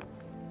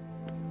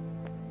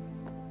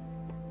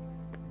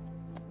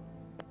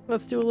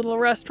 Let's do a little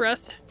rest.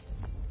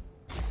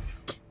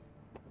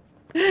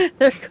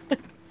 There.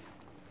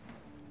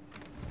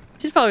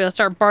 She's probably gonna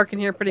start barking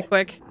here pretty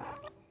quick.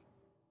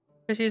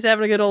 Cause she's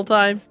having a good old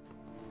time.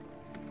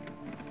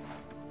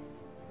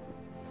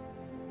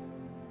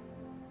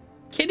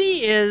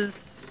 Kitty is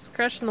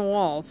scratching the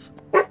walls.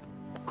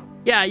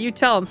 Yeah, you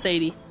tell him,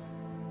 Sadie.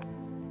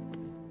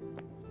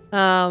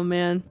 Oh,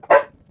 man.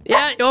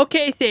 Yeah,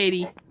 okay,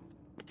 Sadie.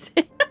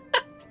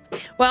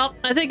 Well,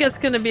 I think it's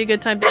going to be a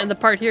good time to end the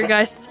part here,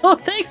 guys. So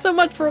thanks so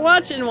much for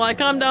watching while I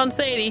calm down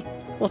Sadie.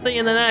 We'll see you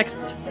in the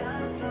next.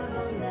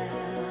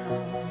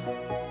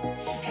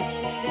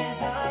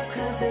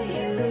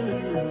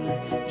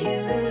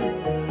 You